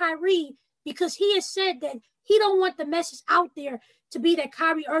with Kyrie, because he has said that he don't want the message out there to be that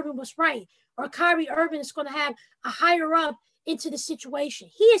Kyrie Irving was right, or Kyrie Irving is going to have a higher up into the situation.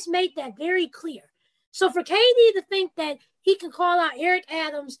 He has made that very clear. So for KD to think that he can call out Eric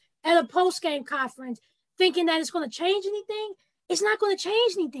Adams at a post-game conference thinking that it's going to change anything, it's not going to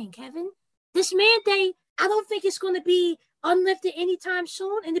change anything, Kevin. This mandate, I don't think it's going to be unlifted anytime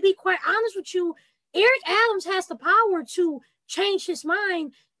soon. And to be quite honest with you, Eric Adams has the power to change his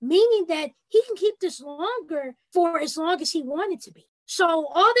mind, meaning that he can keep this longer for as long as he wanted to be. So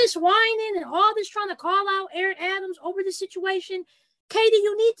all this whining and all this trying to call out Eric Adams over the situation, KD,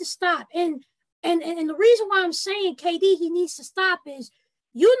 you need to stop. And the reason why I'm saying KD, he needs to stop is,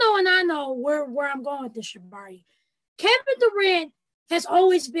 and I know where I'm going with this, Jabari. Kevin Durant has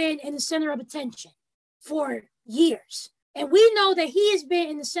always been in the center of attention for years. And we know that he has been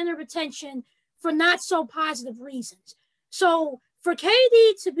in the center of attention for not so positive reasons. So for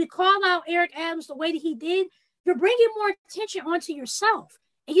KD to be called out Eric Adams the way that he did, you're bringing more attention onto yourself.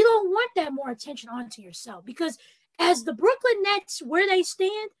 And you don't want that more attention onto yourself, because as the Brooklyn Nets, where they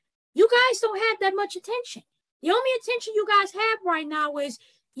stand, you guys don't have that much attention. The only attention you guys have right now is,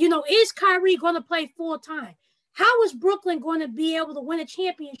 is Kyrie going to play full time? How is Brooklyn going to be able to win a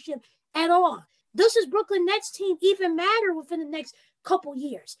championship at all? Does this Brooklyn Nets team even matter within the next couple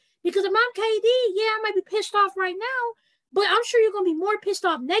years? Because if I'm KD, I might be pissed off right now, But I'm sure you're going to be more pissed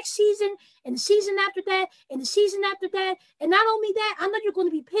off next season and the season after that and the season after that. And not only that, I know you're going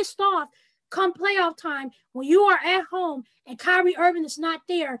to be pissed off come playoff time when you are at home and Kyrie Irving is not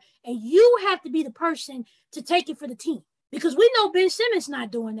there and you have to be the person to take it for the team. Because we know Ben Simmons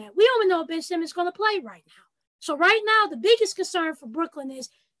not doing that. We only know Ben Simmons is going to play right now. So right now, the biggest concern for Brooklyn is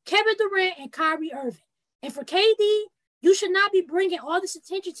Kevin Durant and Kyrie Irving. And for KD, you should not be bringing all this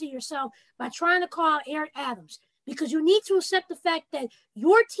attention to yourself by trying to call Eric Adams. Because you need to accept the fact that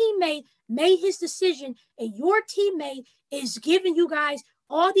your teammate made his decision and your teammate is giving you guys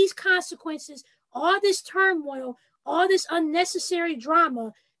all these consequences, all this turmoil, all this unnecessary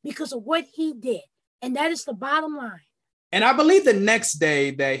drama because of what he did. And that is the bottom line. And I believe the next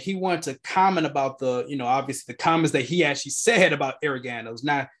day that he wanted to comment about the, obviously the comments that he actually said about Eric Adams.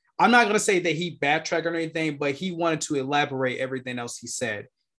 Now, I'm not going to say that he backtracked or anything, but he wanted to elaborate everything else he said.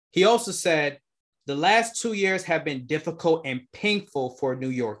 He also said, the last 2 years have been difficult and painful for New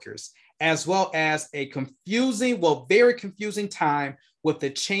Yorkers, as well as a very confusing time with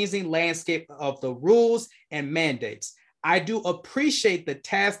the changing landscape of the rules and mandates. I do appreciate the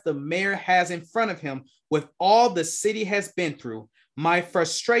task the mayor has in front of him with all the city has been through. My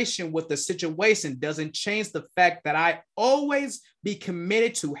frustration with the situation doesn't change the fact that I always be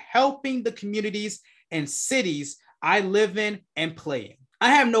committed to helping the communities and cities I live in and play in. I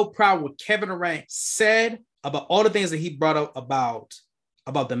have no problem with Kevin Durant said about all the things that he brought up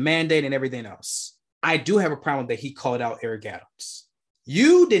about the mandate and everything else. I do have a problem that he called out Eric Adams.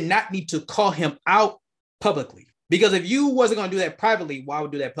 You did not need to call him out publicly, because if you wasn't going to do that privately, why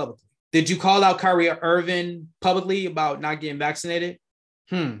would you do that publicly? Did you call out Kyrie Irving publicly about not getting vaccinated?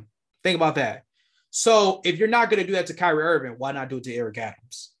 Think about that. So if you're not going to do that to Kyrie Irving, why not do it to Eric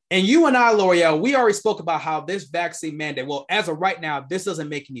Adams? And you and I, Loreal, we already spoke about how this vaccine mandate, well, as of right now, this doesn't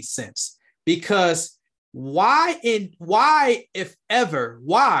make any sense, because why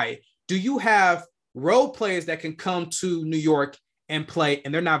do you have role players that can come to New York and play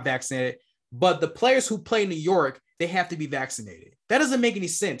and they're not vaccinated, but the players who play in New York, they have to be vaccinated? That doesn't make any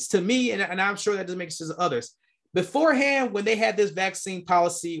sense to me, and I'm sure that doesn't make sense to others. Beforehand, when they had this vaccine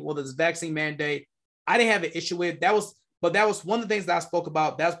policy, this vaccine mandate, I didn't have an issue with. That was one of the things that I spoke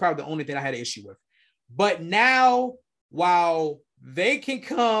about. That's probably the only thing I had an issue with. But now, while they can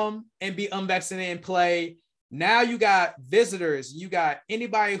come and be unvaccinated and play, now you got visitors, you got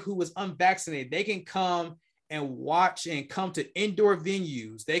anybody who is unvaccinated, they can come and watch and come to indoor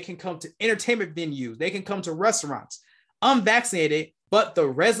venues. They can come to entertainment venues. They can come to restaurants unvaccinated, but the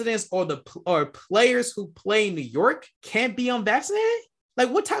residents or players who play in New York can't be unvaccinated? Like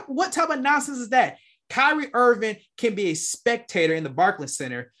what type of nonsense is that? Kyrie Irving can be a spectator in the Barclays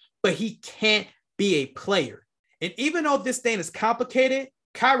Center, but he can't be a player. And even though this thing is complicated,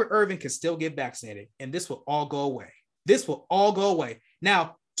 Kyrie Irving can still get vaccinated, and this will all go away. This will all go away.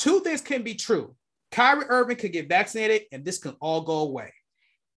 Now, two things can be true. Kyrie Irving could get vaccinated, and this can all go away.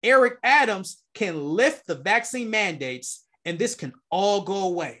 Eric Adams can lift the vaccine mandates, and this can all go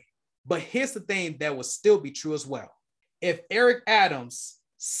away. But here's the thing that will still be true as well. If Eric Adams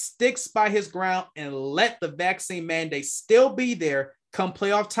sticks by his ground and let the vaccine mandate still be there come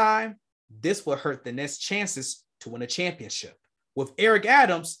playoff time, this will hurt the Nets' chances to win a championship. With Eric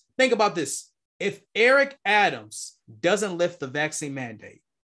Adams, think about this. If Eric Adams doesn't lift the vaccine mandate,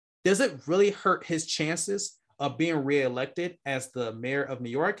 does it really hurt his chances of being reelected as the mayor of New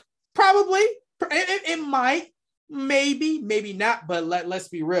York? Probably. It might. Maybe not. But let's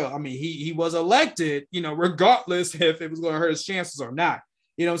be real. I mean, he was elected, regardless if it was going to hurt his chances or not.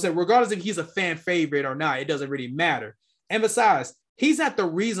 You know what I'm saying? Regardless if he's a fan favorite or not, it doesn't really matter. And besides, he's not the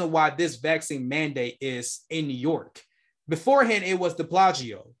reason why this vaccine mandate is in New York. Beforehand, it was de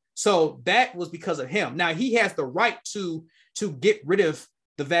Blasio. So that was because of him. Now, he has the right to get rid of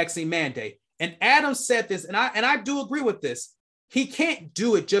the vaccine mandate. And Adams said this, and I do agree with this. He can't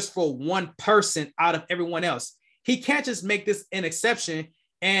do it just for one person out of everyone else. He can't just make this an exception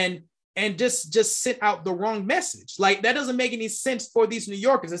and just send out the wrong message. Like, that doesn't make any sense for these New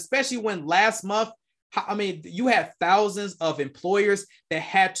Yorkers, especially when last month, I mean, you had thousands of employers that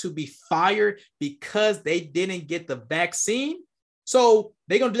had to be fired because they didn't get the vaccine. So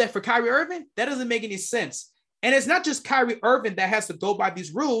they're going to do that for Kyrie Irving? That doesn't make any sense. And it's not just Kyrie Irving that has to go by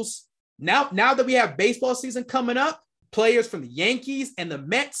these rules. Now that we have baseball season coming up, players from the Yankees and the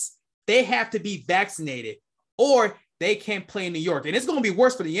Mets, they have to be vaccinated or they can't play in New York. And it's going to be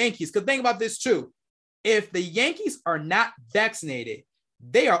worse for the Yankees, because think about this too. If the Yankees are not vaccinated,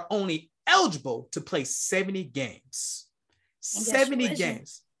 they are only eligible to play 70 games. 70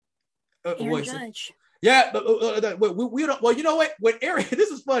 games. Aaron Judge. Yeah, but we don't. Well, you know what? With Aaron, this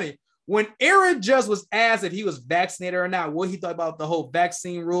is funny. when Aaron Judge was asked if he was vaccinated or not, what he thought about the whole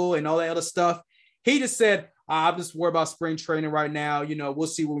vaccine rule and all that other stuff, he just said, I'm just worried about spring training right now. You know, we'll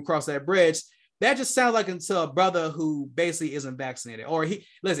see when we cross that bridge. That just sounds like a brother who basically isn't vaccinated. Or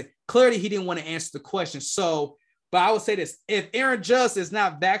clearly he didn't want to answer the question. So, but I would say this, if Aaron Judge is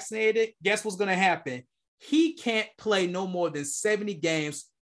not vaccinated, guess what's going to happen? He can't play no more than 70 games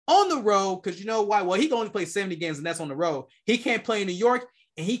on the road, because you know why? Well, he can only play 70 games, and that's on the road. He can't play in New York,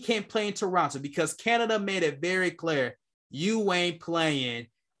 and he can't play in Toronto because Canada made it very clear, you ain't playing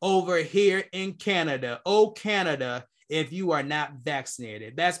over here in Canada. Oh, Canada, if you are not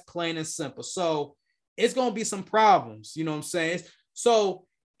vaccinated. That's plain and simple. So it's going to be some problems, you know what I'm saying? So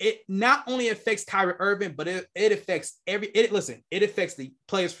it not only affects Kyrie Irving, but it affects it affects the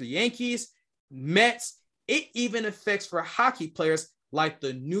players for the Yankees, Mets. It even affects for hockey players like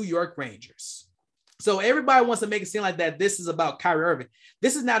the New York Rangers. So everybody wants to make it seem like that this is about Kyrie Irving.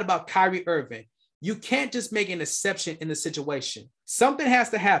 This is not about Kyrie Irving. You can't just make an exception in the situation. Something has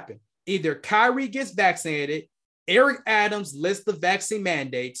to happen. Either Kyrie gets vaccinated, Eric Adams lifts the vaccine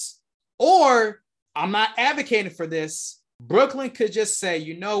mandates, or I'm not advocating for this. Brooklyn could just say,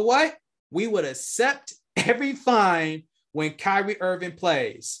 you know what? We would accept every fine when Kyrie Irving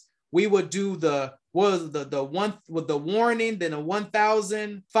plays. We would do the one with the warning, then a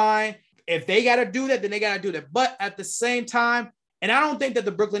 1,000 fine. If they got to do that, then they got to do that. But at the same time, and I don't think that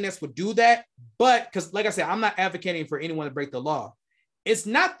the Brooklyn Nets would do that, but because like I said, I'm not advocating for anyone to break the law. It's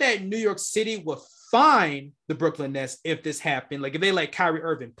not that New York City will fine the Brooklyn Nets if this happened. Like if they let Kyrie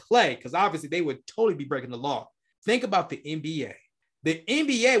Irving play, because obviously they would totally be breaking the law. Think about the NBA. The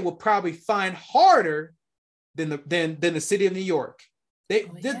NBA will probably fine harder than the city of New York.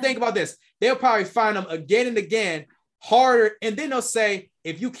 Just think about this. They'll probably fine them again and again harder. And then they'll say,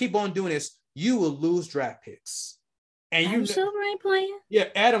 if you keep on doing this, you will lose draft picks. And Adam Silver ain't playing. Yeah,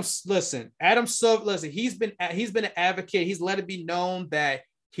 Adam Silver, he's been an advocate. He's let it be known that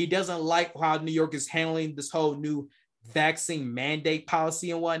he doesn't like how New York is handling this whole new vaccine mandate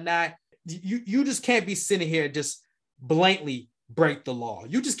policy and whatnot. You just can't be sitting here and just blatantly break the law.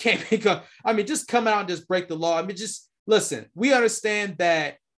 You just can't just come out and just break the law. Just listen, we understand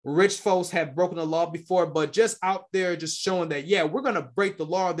that rich folks have broken the law before, but just out there just showing that, yeah, we're going to break the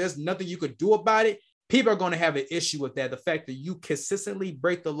law. There's nothing you could do about it. People are going to have an issue with that. The fact that you consistently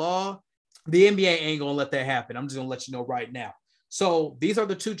break the law, the NBA ain't going to let that happen. I'm just going to let you know right now. So these are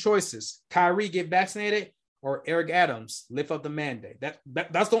the two choices. Kyrie get vaccinated or Eric Adams lift up the mandate.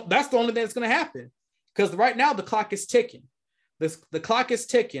 That's the only thing that's going to happen, because right now the clock is ticking. The clock is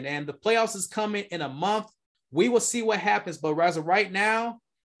ticking and the playoffs is coming in a month. We will see what happens. But as of right now,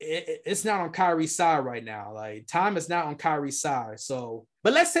 it's not on Kyrie's side right now. Like, time is not on Kyrie's side. So,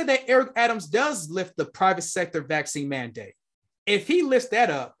 but let's say that Eric Adams does lift the private sector vaccine mandate. If he lifts that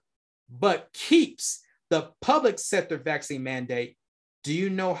up, but keeps the public sector vaccine mandate, do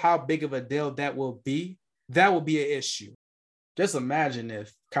you know how big of a deal that will be? That will be an issue. Just imagine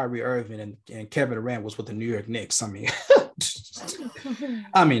if Kyrie Irving and Kevin Durant was with the New York Knicks.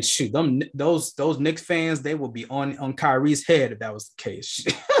 Shoot, those Knicks fans, they will be on Kyrie's head if that was the case.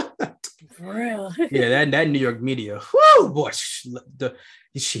 For real. Yeah, that New York media. Whoo, boy,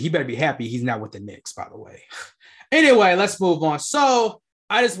 he better be happy he's not with the Knicks, by the way. Anyway, let's move on. So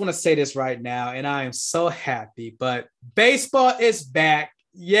I just want to say this right now, and I am so happy, but baseball is back.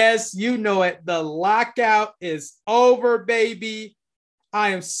 Yes, you know it. The lockout is over, baby. I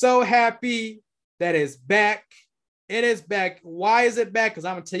am so happy that it's back. It is back. Why is it back? Because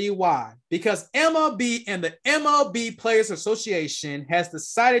I'm going to tell you why. Because MLB and the MLB Players Association has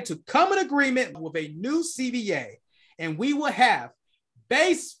decided to come in agreement with a new CBA, and we will have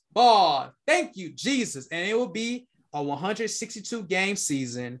baseball. Thank you, Jesus. And it will be a 162 game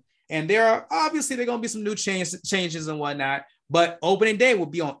season. And there are going to be some new changes and whatnot. But opening day will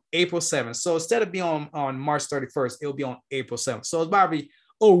be on April 7th. So instead of being on March 31st, it'll be on April 7th. So it's probably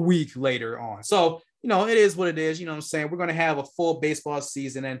a week later on. So, it is what it is. You know what I'm saying? We're going to have a full baseball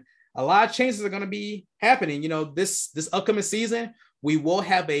season, and a lot of changes are going to be happening. This upcoming season, we will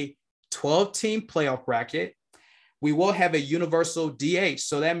have a 12-team playoff bracket. We will have a universal DH.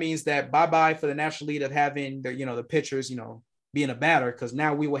 So that means that bye-bye for the National League of having the pitchers, being a batter, because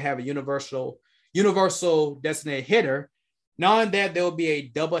now we will have a universal designated hitter. Not only that, there will be a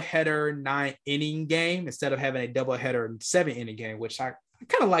doubleheader 9-inning game instead of having a doubleheader 7-inning game, which I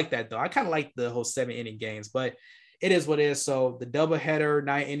kind of like that, though. I kind of like the whole 7-inning games, but it is what it is. So the doubleheader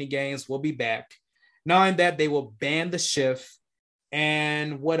 9-inning games will be back. Not only that, they will ban the shift.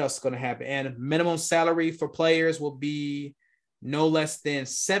 And what else is going to happen? And minimum salary for players will be no less than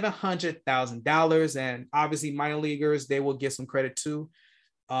 $700,000. And obviously minor leaguers, they will get some credit too.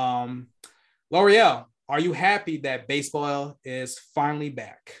 Loreal, are you happy that baseball is finally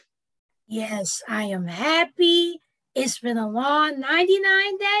back? Yes, I am happy. It's been a long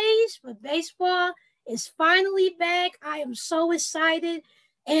 99 days, but baseball is finally back. I am so excited.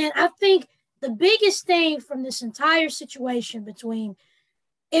 And I think the biggest thing from this entire situation between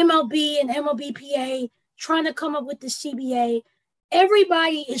MLB and MLBPA trying to come up with the CBA,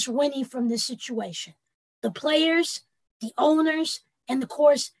 everybody is winning from this situation. The players, the owners, and of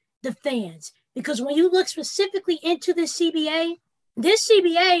course, the fans. Because when you look specifically into this CBA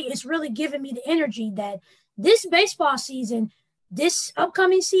is really giving me the energy that this baseball season, this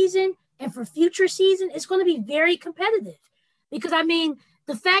upcoming season, and for future season, it's going to be very competitive. Because, I mean,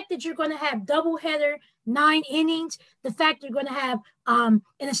 the fact that you're going to have doubleheader, 9 innings, the fact you're going to have an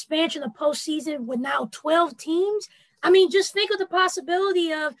expansion of postseason with now 12 teams. I mean, just think of the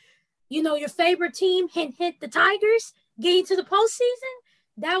possibility of, your favorite team, hint, the Tigers, getting to the postseason.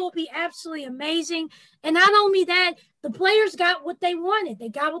 That will be absolutely amazing. And not only that, the players got what they wanted. They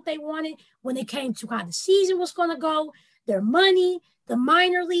got what they wanted when it came to how the season was going to go, their money, the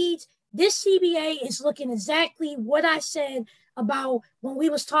minor leagues. This CBA is looking exactly what I said about when we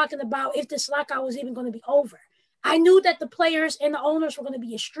was talking about if this lockout was even going to be over. I knew that the players and the owners were going to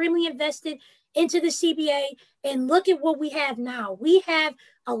be extremely invested into the CBA. And look at what we have now. We have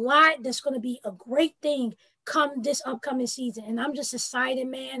a lot that's going to be a great thing come this upcoming season. And I'm just excited,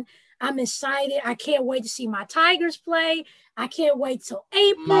 man. I'm excited. I can't wait to see my Tigers play. I can't wait till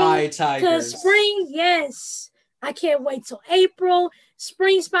April. My Tigers. Spring, yes. I can't wait till April.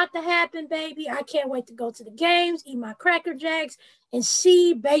 Spring's about to happen, baby. I can't wait to go to the games, eat my Cracker Jacks, and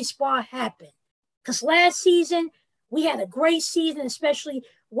see baseball happen. Because last season, we had a great season, especially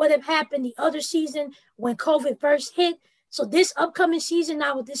what had happened the other season when COVID first hit. So this upcoming season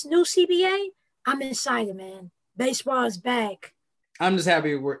now with this new CBA, I'm excited, man. Baseball is back. I'm just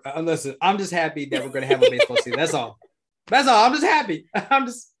happy. I'm just happy that we're going to have a baseball season. That's all. I'm just happy.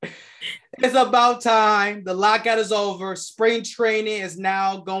 It's about time. The lockout is over. Spring training is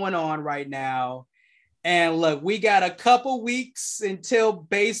now going on right now. And look, we got a couple weeks until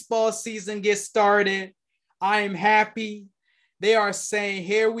baseball season gets started. I am happy. They are saying,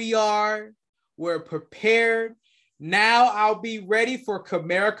 here we are. We're prepared. Now I'll be ready for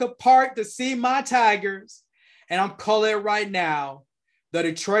Comerica Park to see my Tigers. And I'm calling it right now. The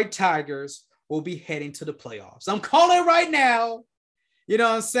Detroit Tigers will be heading to the playoffs. I'm calling it right now. You know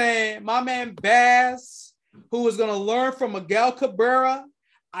what I'm saying? My man Baz, who is going to learn from Miguel Cabrera.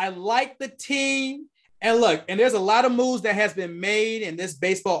 I like the team. And look, and there's a lot of moves that has been made in this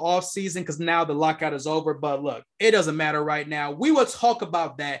baseball offseason because now the lockout is over. But look, it doesn't matter right now. We will talk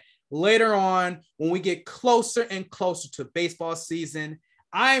about that later on when we get closer and closer to baseball season.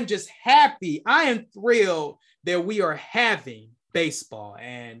 I am just happy. I am thrilled that we are having baseball.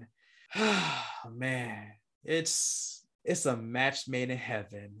 And man, it's a match made in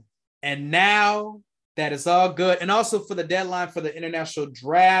heaven. And now that is all good. And also for the deadline for the international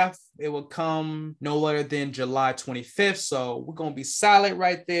draft, it will come no later than July 25th. So we're going to be solid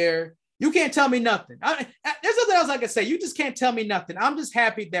right there. You can't tell me nothing. There's nothing else I can say. You just can't tell me nothing. I'm just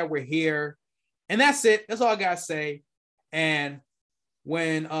happy that we're here. And that's it. That's all I got to say. And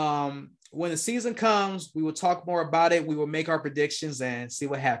when the season comes, we will talk more about it. We will make our predictions and see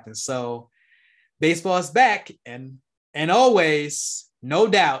what happens. So baseball is back. And always, no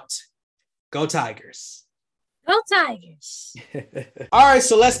doubt, go Tigers. Go Tigers. All right,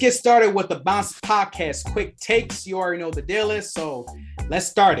 so let's get started with the Bounce Podcast. Quick takes. You already know the deal is, so let's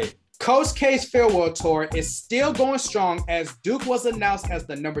start it. Coach K's farewell tour is still going strong as Duke was announced as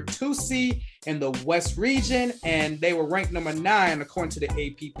the number 2 seed in the West region, and they were ranked number 9 according to the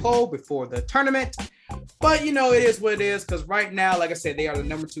AP poll before the tournament. But, it is what it is because right now, like I said, they are the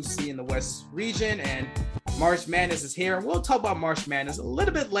number 2 seed in the West region, and March Madness is here. We'll talk about March Madness a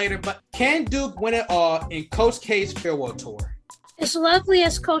little bit later, but can Duke win it all in Coach K's farewell tour? As lovely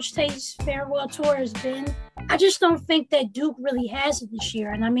as Coach K's farewell tour has been, I just don't think that Duke really has it this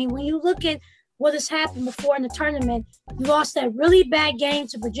year. And I mean, when you look at what has happened before in the tournament, you lost that really bad game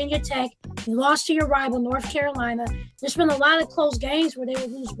to Virginia Tech. You lost to your rival, North Carolina. There's been a lot of close games where they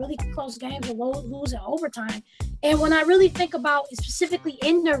would lose really close games or lose in overtime. And when I really think about it specifically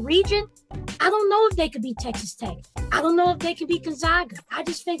in their region, I don't know if they could beat Texas Tech. I don't know if they can beat Gonzaga. I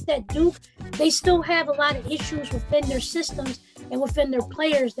just think that Duke, they still have a lot of issues within their systems and within their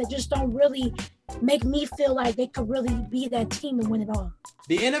players that just don't really make me feel like they could really be that team and win it all.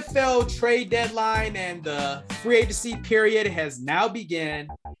 The NFL trade deadline and the free agency period has now begun,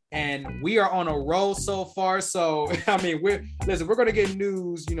 and we are on a roll so far. So, I mean, we're going to get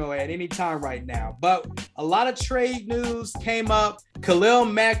news, you know, at any time right now. But a lot of trade news came up. Khalil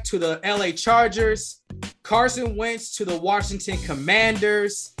Mack to the LA Chargers, Carson Wentz to the Washington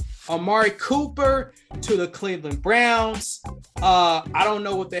Commanders, Amari Cooper to the Cleveland Browns. I don't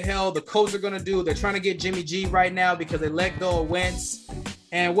know what the hell the Colts are going to do. They're trying to get Jimmy G right now because they let go of Wentz.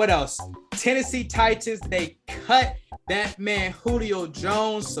 And what else? Tennessee Titans, they cut that man Julio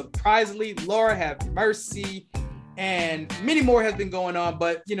Jones. Surprisingly, Lord have mercy. And many more has been going on.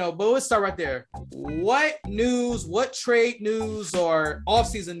 But let's start right there. What news, what trade news or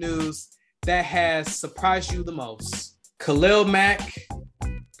offseason news that has surprised you the most? Khalil Mack,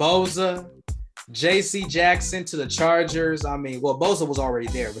 Bosa, J.C. Jackson to the Chargers. I mean, well, Bosa was already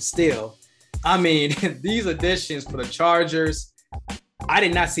there, but still. I mean, these additions for the Chargers, I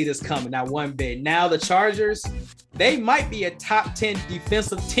did not see this coming, not one bit. Now the Chargers, they might be a top 10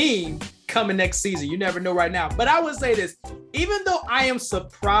 defensive team coming next season. You never know right now. But I would say this, even though I am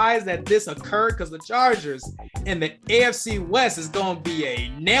surprised that this occurred because the Chargers in the AFC West is going to be a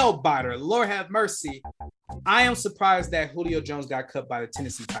nail biter, Lord have mercy, I am surprised that Julio Jones got cut by the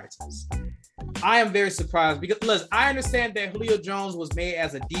Tennessee Titans. I am very surprised because, listen, I understand that Julio Jones was made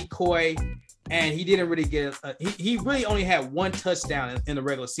as a decoy and he didn't really get he really only had one touchdown in the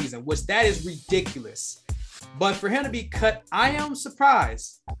regular season, which that is ridiculous. But for him to be cut, I am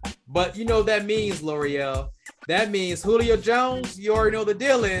surprised. But you know what that means, Loreal. That means Julio Jones, you already know the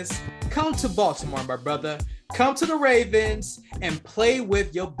deal is, come to Baltimore, my brother. Come to the Ravens and play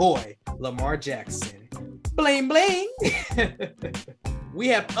with your boy, Lamar Jackson. Bling, bling. We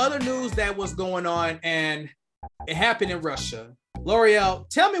have other news that was going on, and it happened in Russia. Loreal,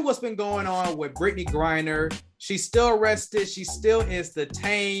 tell me what's been going on with Brittney Griner. She's still arrested. She still is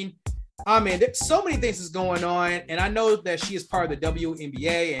detained. I mean, there's so many things is going on, and I know that she is part of the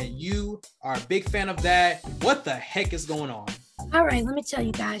WNBA, and you are a big fan of that. What the heck is going on? All right, let me tell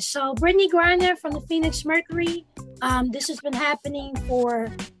you guys. So Brittney Griner from the Phoenix Mercury, this has been happening for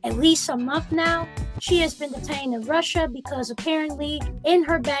at least a month now. She has been detained in Russia because apparently in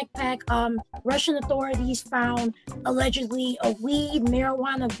her backpack, Russian authorities found allegedly a weed,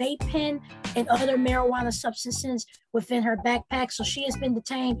 marijuana vape pen, and other marijuana substances within her backpack. So she has been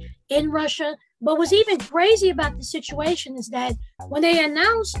detained in Russia. But what's even crazy about the situation is that when they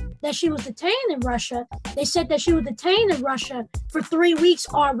announced that she was detained in Russia, they said that she was detained in Russia for 3 weeks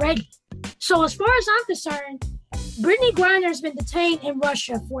already. So as far as I'm concerned, Brittney Griner has been detained in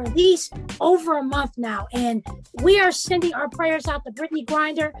Russia for at least over a month now. And we are sending our prayers out to Brittney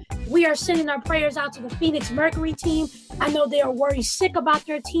Griner. We are sending our prayers out to the Phoenix Mercury team. I know they are worried sick about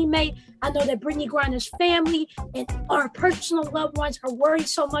their teammate. I know that Brittney Griner's family and our personal loved ones are worried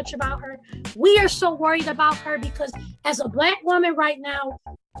so much about her. We are so worried about her because as a Black woman right now,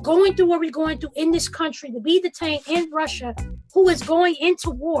 going through what we're going through in this country, to be detained in Russia, who is going into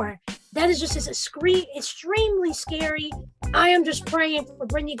war, that is just extremely scary. I am just praying for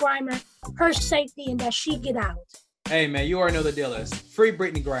Brittney Griner, her safety, and that she get out. Hey, man, you already know the deal is. Free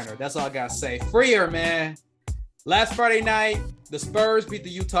Brittney Griner. That's all I got to say. Free her, man. Last Friday night, the Spurs beat the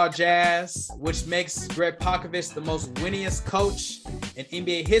Utah Jazz, which makes Gregg Popovich the most winningest coach in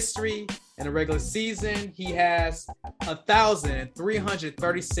NBA history. In the regular season, he has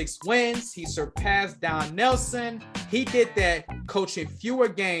 1,336 wins. He surpassed Don Nelson. He did that coaching fewer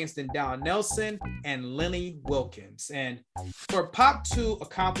games than Don Nelson and Lenny Wilkins. And for Pop to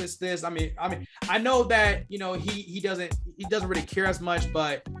accomplish this, I know that he doesn't really care as much,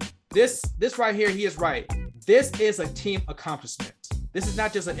 but this right here, he is right. This is a team accomplishment. This is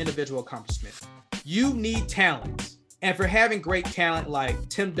not just an individual accomplishment. You need talent. And for having great talent like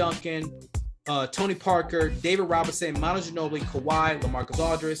Tim Duncan, Tony Parker, David Robinson, Manu Ginobili, Kawhi, LaMarcus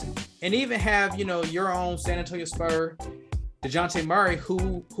Aldridge, and even have, your own San Antonio Spurs, DeJounte Murray,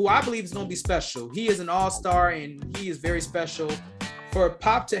 who I believe is going to be special. He is an all-star and he is very special. For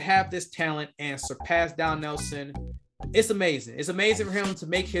Pop to have this talent and surpass Don Nelson, it's amazing. It's amazing for him to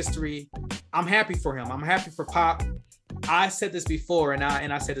make history. I'm happy for him. I'm happy for Pop. I said this before and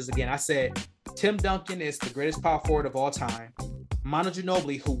I said this again. I said Tim Duncan is the greatest power forward of all time. Manu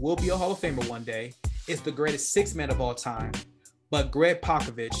Ginobili, who will be a Hall of Famer one day, is the greatest six man of all time. But Gregg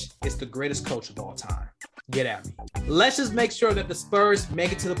Popovich is the greatest coach of all time. Get at me. Let's just make sure that the Spurs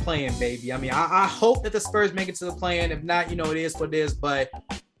make it to the play-in, baby. I hope that the Spurs make it to the play-in. If not, it is what it is. But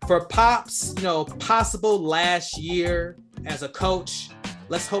for Pop's, possible last year as a coach,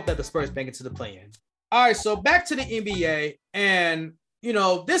 let's hope that the Spurs make it to the play-in. All right, so back to the NBA. And,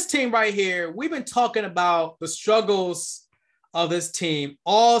 this team right here, we've been talking about the struggles of this team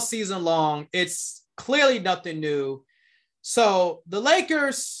all season long. It's clearly nothing new. So the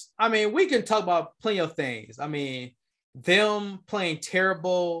Lakers, I mean, we can talk about plenty of things. I mean, them playing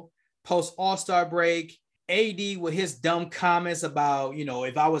terrible post All-Star break, AD with his dumb comments about,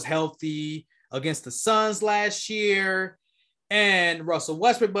 if I was healthy against the Suns last year, and Russell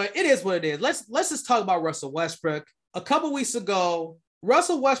Westbrook, but it is what it is. Let's just talk about Russell Westbrook. A couple weeks ago,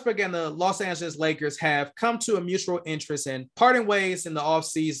 Russell Westbrook and the Los Angeles Lakers have come to a mutual interest in parting ways in the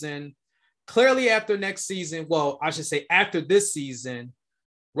offseason. Clearly, after next season, well, I should say after this season,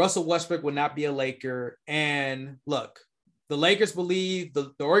 Russell Westbrook will not be a Laker. And look, the Lakers believe,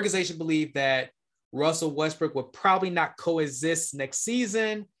 the organization believe that Russell Westbrook will probably not coexist next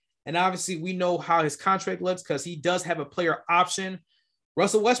season. And obviously, we know how his contract looks because he does have a player option.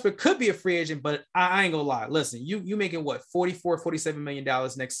 Russell Westbrook could be a free agent, but I ain't gonna lie. Listen, you making what, $44-47 million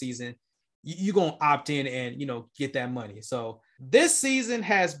next season. You gonna opt in and get that money. So this season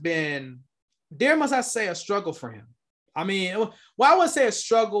has been, dare must I say, a struggle for him. I mean, well, I wouldn't say a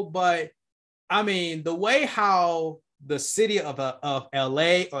struggle, but I mean the way how the city of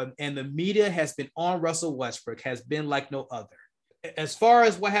LA and the media has been on Russell Westbrook has been like no other. As far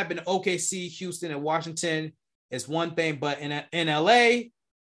as what happened in OKC, Houston, and Washington is one thing, but in LA, it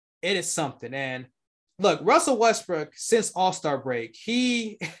is something. And look, Russell Westbrook, since All-Star break,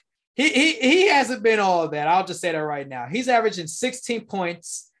 he hasn't been all of that. I'll just say that right now. He's averaging 16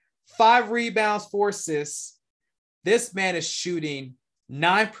 points, 5 rebounds, 4 assists. This man is shooting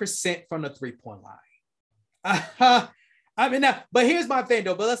 9% from the three-point line. I mean, but here's my thing,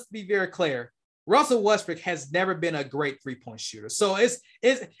 though. But let's be very clear. Russell Westbrook has never been a great three-point shooter. So it's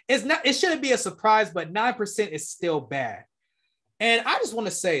not, it shouldn't be a surprise, but 9% is still bad. And I just want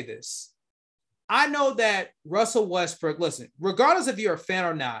to say this. I know that Russell Westbrook, listen, regardless if you're a fan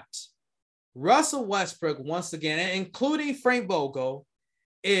or not, Russell Westbrook, once again, including Frank Vogel,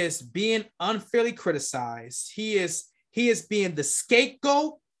 is being unfairly criticized. He is being the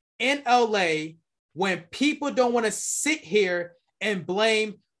scapegoat in LA when people don't want to sit here and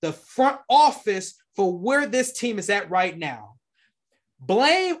blame the front office for where this team is at right now.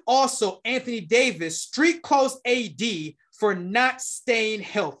 Blame also Anthony Davis, street clothes AD, for not staying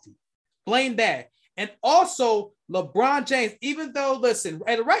healthy. Blame that. And also LeBron James, even though, listen,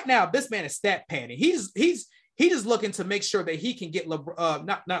 right now, this man is stat padding. He's just looking to make sure that he can get not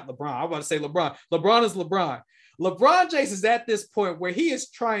LeBron. I want to say LeBron. LeBron is LeBron. LeBron James is at this point where he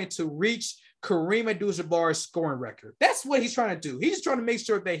is trying to reach Kareem Abdul-Jabbar's scoring record. That's what he's trying to do. He's trying to make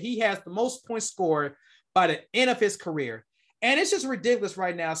sure that he has the most points scored by the end of his career. And it's just ridiculous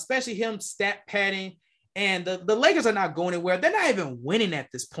right now, especially him stat padding. And the Lakers are not going anywhere. They're not even winning at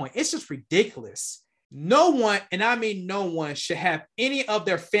this point. It's just ridiculous. No one, and I mean no one, should have any of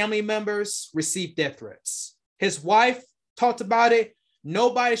their family members receive death threats. His wife talked about it.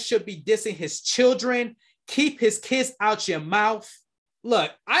 Nobody should be dissing his children. Keep his kids out your mouth.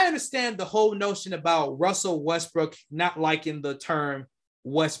 Look, I understand the whole notion about Russell Westbrook not liking the term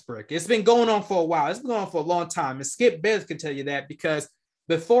Westbrook. It's been going on for a while. It's been going on for a long time. And Skip Bayless can tell you that because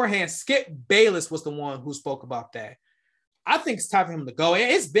beforehand, Skip Bayless was the one who spoke about that. I think it's time for him to go.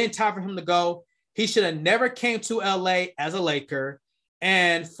 It's been time for him to go. He should have never came to LA as a Laker.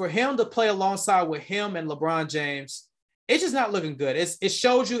 And for him to play alongside with him and LeBron James, it's just not looking good. It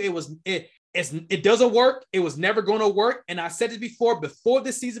shows you it doesn't work. It was never going to work. And I said it before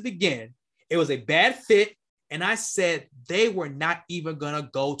the season began, it was a bad fit. And I said they were not even going to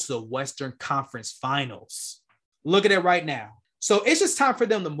go to the Western Conference Finals. Look at it right now. So it's just time for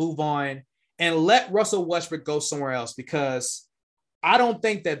them to move on and let Russell Westbrook go somewhere else, because I don't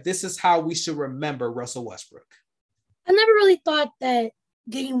think that this is how we should remember Russell Westbrook. I never really thought that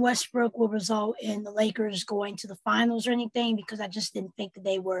getting Westbrook will result in the Lakers going to the finals or anything, because I just didn't think that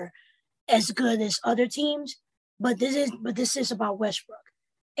they were as good as other teams. But this is about Westbrook.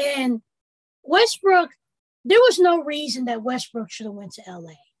 And Westbrook, there was no reason that Westbrook should have went to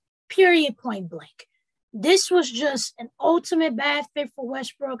LA. Period, point blank. This was just an ultimate bad fit for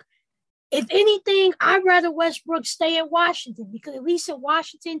Westbrook. If anything, I'd rather Westbrook stay in Washington, because at least in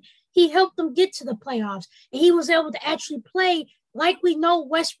Washington, he helped them get to the playoffs. And he was able to actually play like we know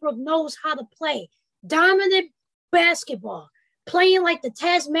Westbrook knows how to play. Dominant basketball, playing like the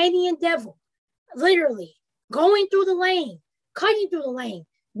Tasmanian devil, literally going through the lane, cutting through the lane,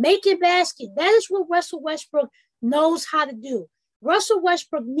 making basket. That is what Russell Westbrook knows how to do. Russell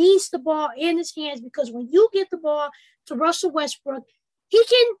Westbrook needs the ball in his hands, because when you get the ball to Russell Westbrook, he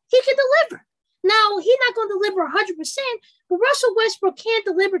can deliver. Now, he's not going to deliver 100%, but Russell Westbrook can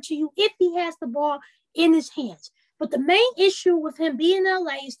deliver to you if he has the ball in his hands. But the main issue with him being in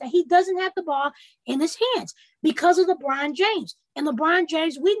LA is that he doesn't have the ball in his hands because of LeBron James. And LeBron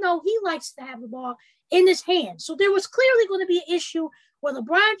James, we know he likes to have the ball in his hands. So there was clearly going to be an issue where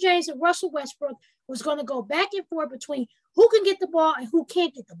LeBron James and Russell Westbrook was going to go back and forth between who can get the ball and who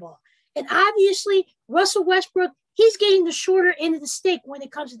can't get the ball. And obviously, Russell Westbrook, he's getting the shorter end of the stick when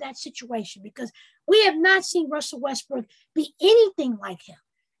it comes to that situation because we have not seen Russell Westbrook be anything like him.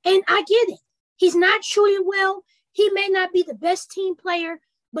 And I get it. He's not shooting well. He may not be the best team player,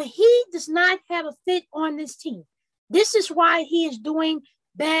 but he does not have a fit on this team. This is why he is doing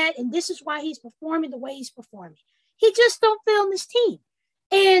bad, and this is why he's performing the way he's performing. He just don't fit on this team.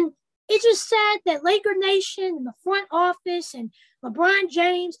 And it's just sad that Laker Nation and the front office and LeBron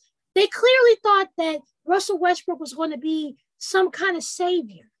James, they clearly thought that Russell Westbrook was going to be some kind of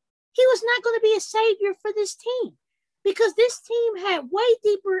savior. He was not going to be a savior for this team because this team had way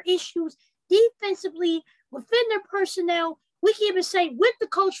deeper issues defensively within their personnel. We can even say with the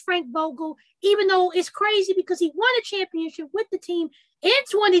coach Frank Vogel, even though it's crazy because he won a championship with the team in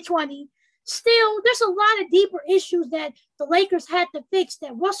 2020, still there's a lot of deeper issues that the Lakers had to fix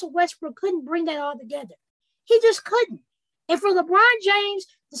that Russell Westbrook couldn't bring that all together. He just couldn't. And for LeBron James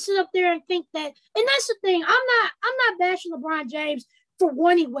to sit up there and think that, and that's the thing, I'm not bashing LeBron James for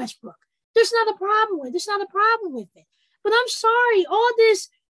wanting Westbrook. There's not a problem with it. But I'm sorry, all this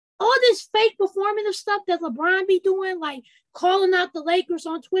fake performative stuff that LeBron be doing, like calling out the Lakers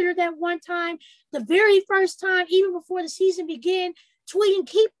on Twitter that one time, the very first time, even before the season began, tweeting,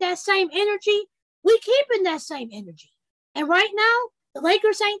 keep that same energy. We keeping that same energy. And right now, the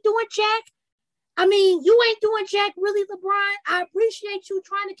Lakers ain't doing jack. I mean, you ain't doing jack really, LeBron. I appreciate you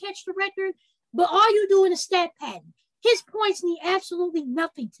trying to catch the record, but all you doing is stat padding. His points mean absolutely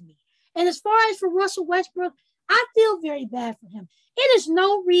nothing to me. And as far as for Russell Westbrook, I feel very bad for him. It is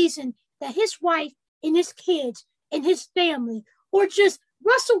no reason that his wife and his kids and his family or just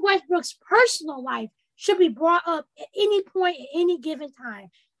Russell Westbrook's personal life should be brought up at any point at any given time.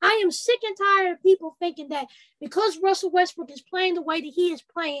 I am sick and tired of people thinking that because Russell Westbrook is playing the way that he is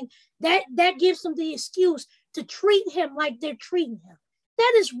playing, that gives them the excuse to treat him like they're treating him.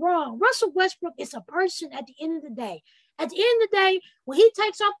 That is wrong. Russell Westbrook is a person at the end of the day. At the end of the day, when he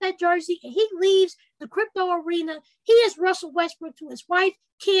takes off that jersey and he leaves the crypto arena, he is Russell Westbrook to his wife,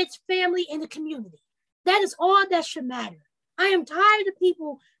 kids, family, and the community. That is all that should matter. I am tired of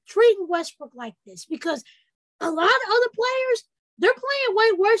people treating Westbrook like this because a lot of other players, they're playing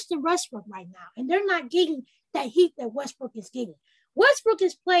way worse than Westbrook right now, and they're not getting that heat that Westbrook is getting. Westbrook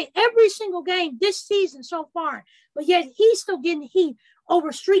has played every single game this season so far, but yet he's still getting heat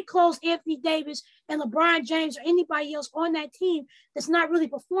over street clothes Anthony Davis and LeBron James or anybody else on that team that's not really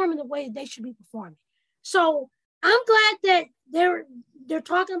performing the way that they should be performing. So I'm glad that they're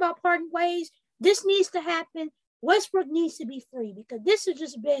talking about parting ways. This needs to happen. Westbrook needs to be free because this has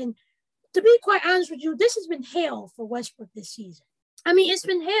just been, to be quite honest with you, this has been hell for Westbrook this season. I mean, it's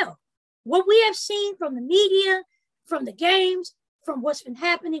been hell. What we have seen from the media, from the games, from what's been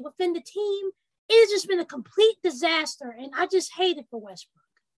happening within the team, it has just been a complete disaster, and I just hate it for Westbrook.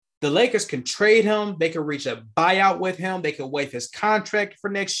 The Lakers can trade him. They can reach a buyout with him. They can waive his contract for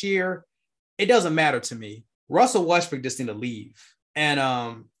next year. It doesn't matter to me. Russell Westbrook just need to leave. And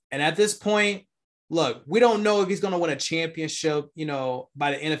at this point, look, we don't know if he's going to win a championship,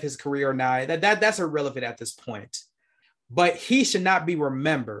 by the end of his career or not. That's irrelevant at this point. But he should not be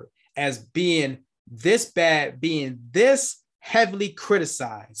remembered as being this bad, being this heavily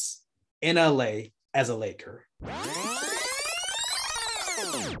criticized in LA as a Laker.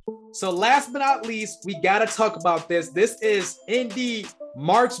 So last but not least, we got to talk about this. This is indeed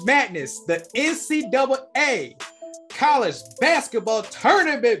March Madness, the NCAA college basketball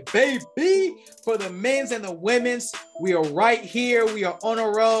tournament, baby, for the men's and the women's. We are right here. We are on a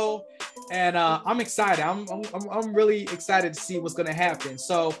roll. And I'm excited. I'm really excited to see what's going to happen.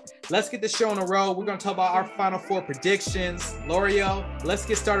 So let's get the show on the road. We're going to talk about our Final Four predictions. Loreal, let's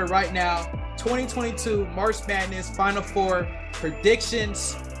get started right now. 2022 March Madness Final Four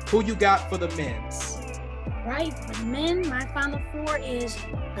predictions. Who you got for the men's? Right, for the men, my Final Four is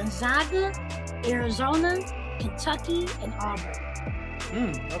Gonzaga, Arizona, Kentucky, and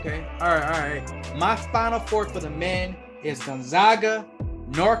Auburn. Okay. All right. My Final Four for the men is Gonzaga,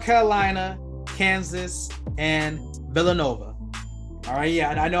 North Carolina, Kansas, and Villanova. All right, yeah,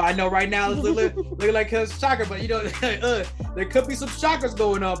 I know. Right now it's looking like a shocker, but there could be some shockers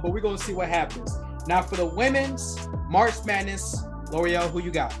going on, but we're gonna see what happens. Now for the women's March Madness, Loreal, who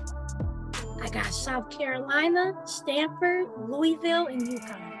you got? I got South Carolina, Stanford, Louisville, and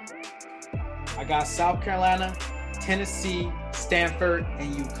UConn. I got South Carolina, Tennessee, Stanford,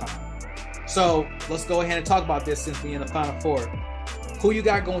 and UConn. So let's go ahead and talk about this since we're in the Final Four. Who you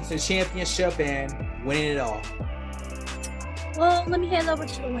got going to the championship and winning it all? Well, let me head over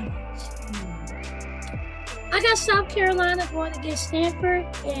to the women's. I got South Carolina going against Stanford,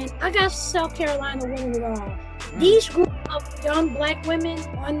 and I got South Carolina winning it all. These group of young black women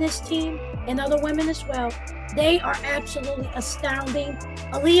on this team, and other women as well, they are absolutely astounding.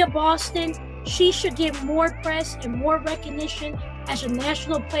 Aaliyah Boston, she should get more press and more recognition as a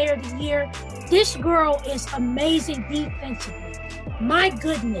National Player of the Year. This girl is amazing defensively. My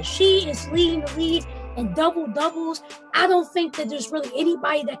goodness, she is leading the league in double-doubles. I don't think that there's really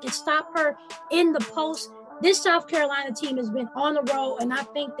anybody that can stop her in the post. This South Carolina team has been on the road, and I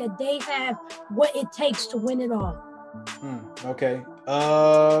think that they have what it takes to win it all. Okay.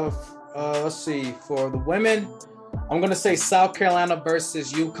 Let's see. For the women, I'm going to say South Carolina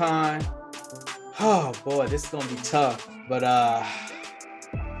versus UConn. Oh, boy, this is going to be tough. But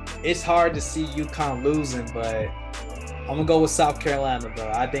it's hard to see UConn losing, but I'm going to go with South Carolina, though.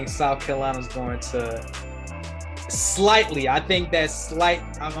 I think South Carolina's going to slightly. I think that slight.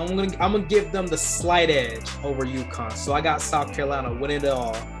 I'm gonna give them the slight edge over UConn. So I got South Carolina winning it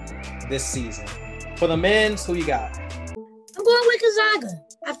all this season. For the men's, who you got? I'm going with Gonzaga.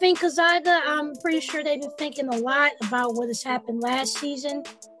 I think Gonzaga, I'm pretty sure they've been thinking a lot about what has happened last season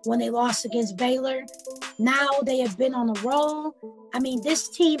when they lost against Baylor. Now they have been on a roll. I mean, this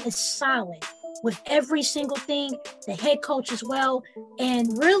team is solid with every single thing, the head coach as well.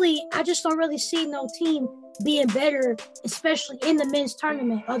 And really, I just don't really see no team being better, especially in the men's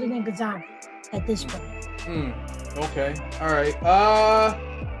tournament, other than Gonzaga at this point. Okay. All right.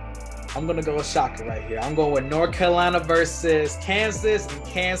 I'm going to go with shocker right here. I'm going with North Carolina versus Kansas, and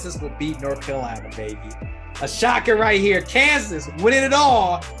Kansas will beat North Carolina, baby. A shocker right here. Kansas winning it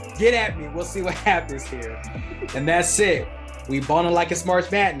all. Get at me. We'll see what happens here. And that's it. We balling like it's March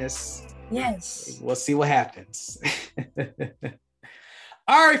Madness. Yes. We'll see what happens.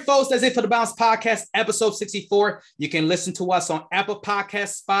 All right, folks, that's it for the Bounce Podcast, episode 64. You can listen to us on Apple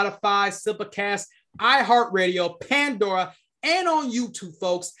Podcasts, Spotify, Simplecast, iHeartRadio, Pandora, and on YouTube,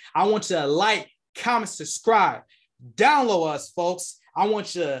 folks. I want you to like, comment, subscribe, download us, folks. I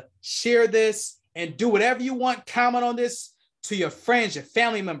want you to share this and do whatever you want. Comment on this to your friends, your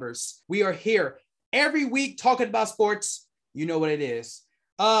family members. We are here every week talking about sports. You know what it is.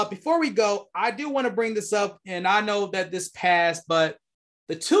 Before we go, I do want to bring this up, and I know that this passed, but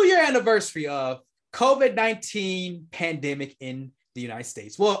the 2-year anniversary of COVID-19 pandemic in the United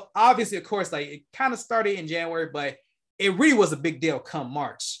States. Well, obviously, of course, like it kind of started in January, but it really was a big deal come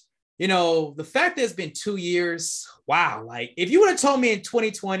March. You know, the fact that it's been 2 years, wow. Like if you would have told me in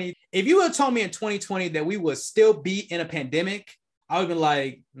 2020 that we would still be in a pandemic, I would have been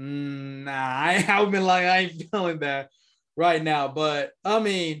like, nah, I would have been like, I ain't feeling that right now. But I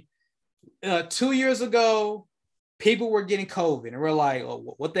mean, 2 years ago, people were getting COVID and we're like,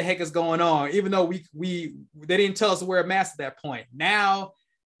 oh, what the heck is going on? Even though they didn't tell us to wear a mask at that point. Now,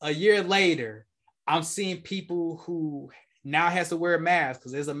 a year later, I'm seeing people who now has to wear a mask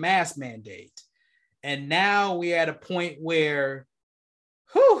because there's a mask mandate. And now we're at a point where,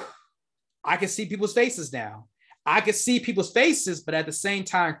 I can see people's faces now. I can see people's faces, but at the same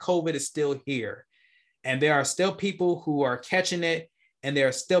time, COVID is still here. And there are still people who are catching it, and there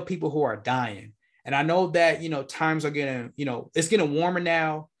are still people who are dying. And I know that, times are getting, it's getting warmer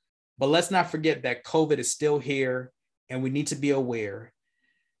now, but let's not forget that COVID is still here and we need to be aware.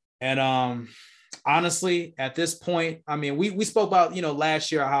 And honestly, at this point, I mean, we spoke about,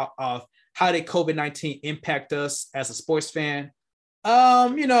 last year how did COVID-19 impact us as a sports fan?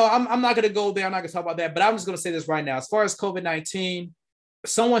 I'm not going to go there. I'm not going to talk about that, but I'm just going to say this right now. As far as COVID-19,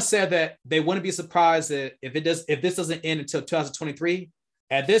 someone said that they wouldn't be surprised that if this doesn't end until 2023.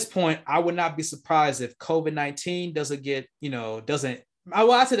 At this point, I would not be surprised if COVID-19 doesn't get,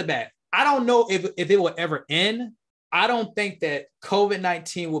 I said it back. I don't know if it will ever end. I don't think that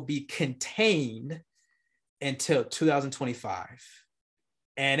COVID-19 will be contained until 2025.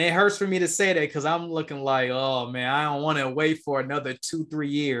 And it hurts for me to say that because I'm looking like, oh man, I don't want to wait for another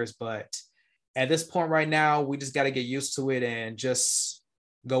 2-3 years. But at this point right now, we just got to get used to it and just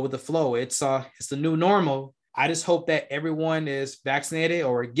go with the flow. It's the new normal. I just hope that everyone is vaccinated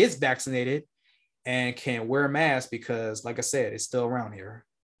or gets vaccinated and can wear a mask because, like I said, it's still around here.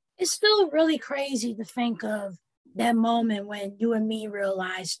 It's still really crazy to think of that moment when you and me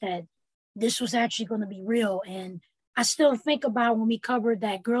realized that this was actually going to be real. And I still think about when we covered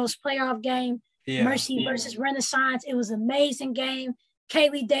that girls playoff game, Mercy versus Renaissance. It was an amazing game.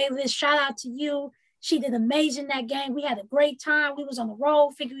 Kaylee Davis, shout out to you. She did amazing that game. We had a great time. We was on the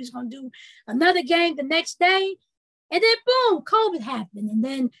road, figured we was going to do another game the next day. And then boom, COVID happened. And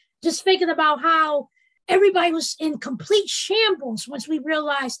then just thinking about how everybody was in complete shambles once we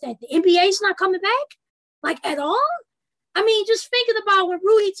realized that the NBA is not coming back, like at all. I mean, just thinking about when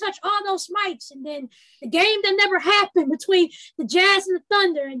Rudy touched all those mics, and then the game that never happened between the Jazz and the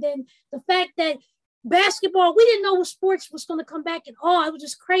Thunder, and then the fact that basketball, we didn't know what sports was going to come back at all. It was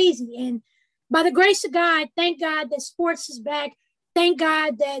just crazy. And by the grace of God, thank God that sports is back. Thank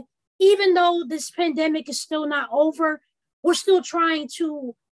God that even though this pandemic is still not over, we're still trying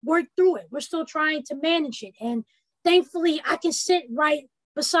to work through it. We're still trying to manage it. And thankfully, I can sit right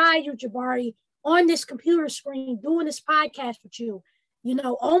beside you, Jabari, on this computer screen doing this podcast with you,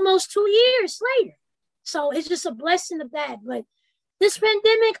 almost 2 years later. So it's just a blessing of that. But this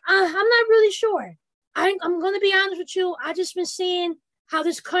pandemic, I'm not really sure. I'm going to be honest with you. I just been seeing how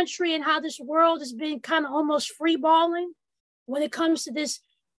this country and how this world has been kind of almost free balling when it comes to this,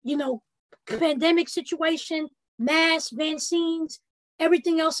 pandemic situation, masks, vaccines,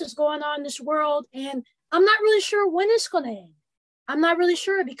 everything else that's going on in this world. And I'm not really sure when it's going to end. I'm not really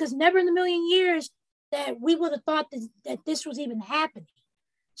sure, because never in a million years that we would have thought that this was even happening.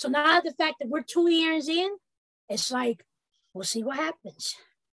 So now the fact that we're 2 years in, it's like, we'll see what happens.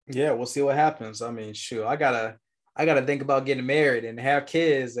 Yeah, we'll see what happens. I mean, shoot, I gotta think about getting married and have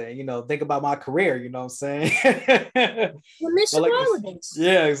kids and, think about my career, you know what I'm saying? We're missing all of this.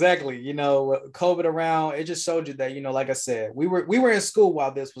 Yeah, exactly. COVID around, it just showed you that, like I said, we were in school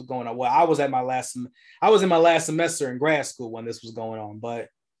while this was going on. Well, I was in my last semester in grad school when this was going on, but,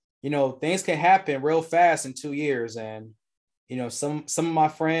 things can happen real fast in 2 years. And, some of my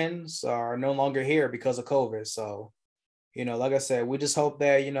friends are no longer here because of COVID. So, like I said, we just hope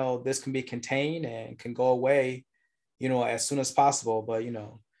that, this can be contained and can go away, as soon as possible. But,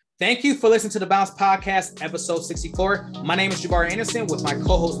 thank you for listening to the Bounce Podcast, episode 64. My name is Jabari Anderson with my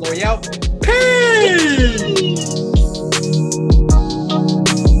co-host Loreal. Peace!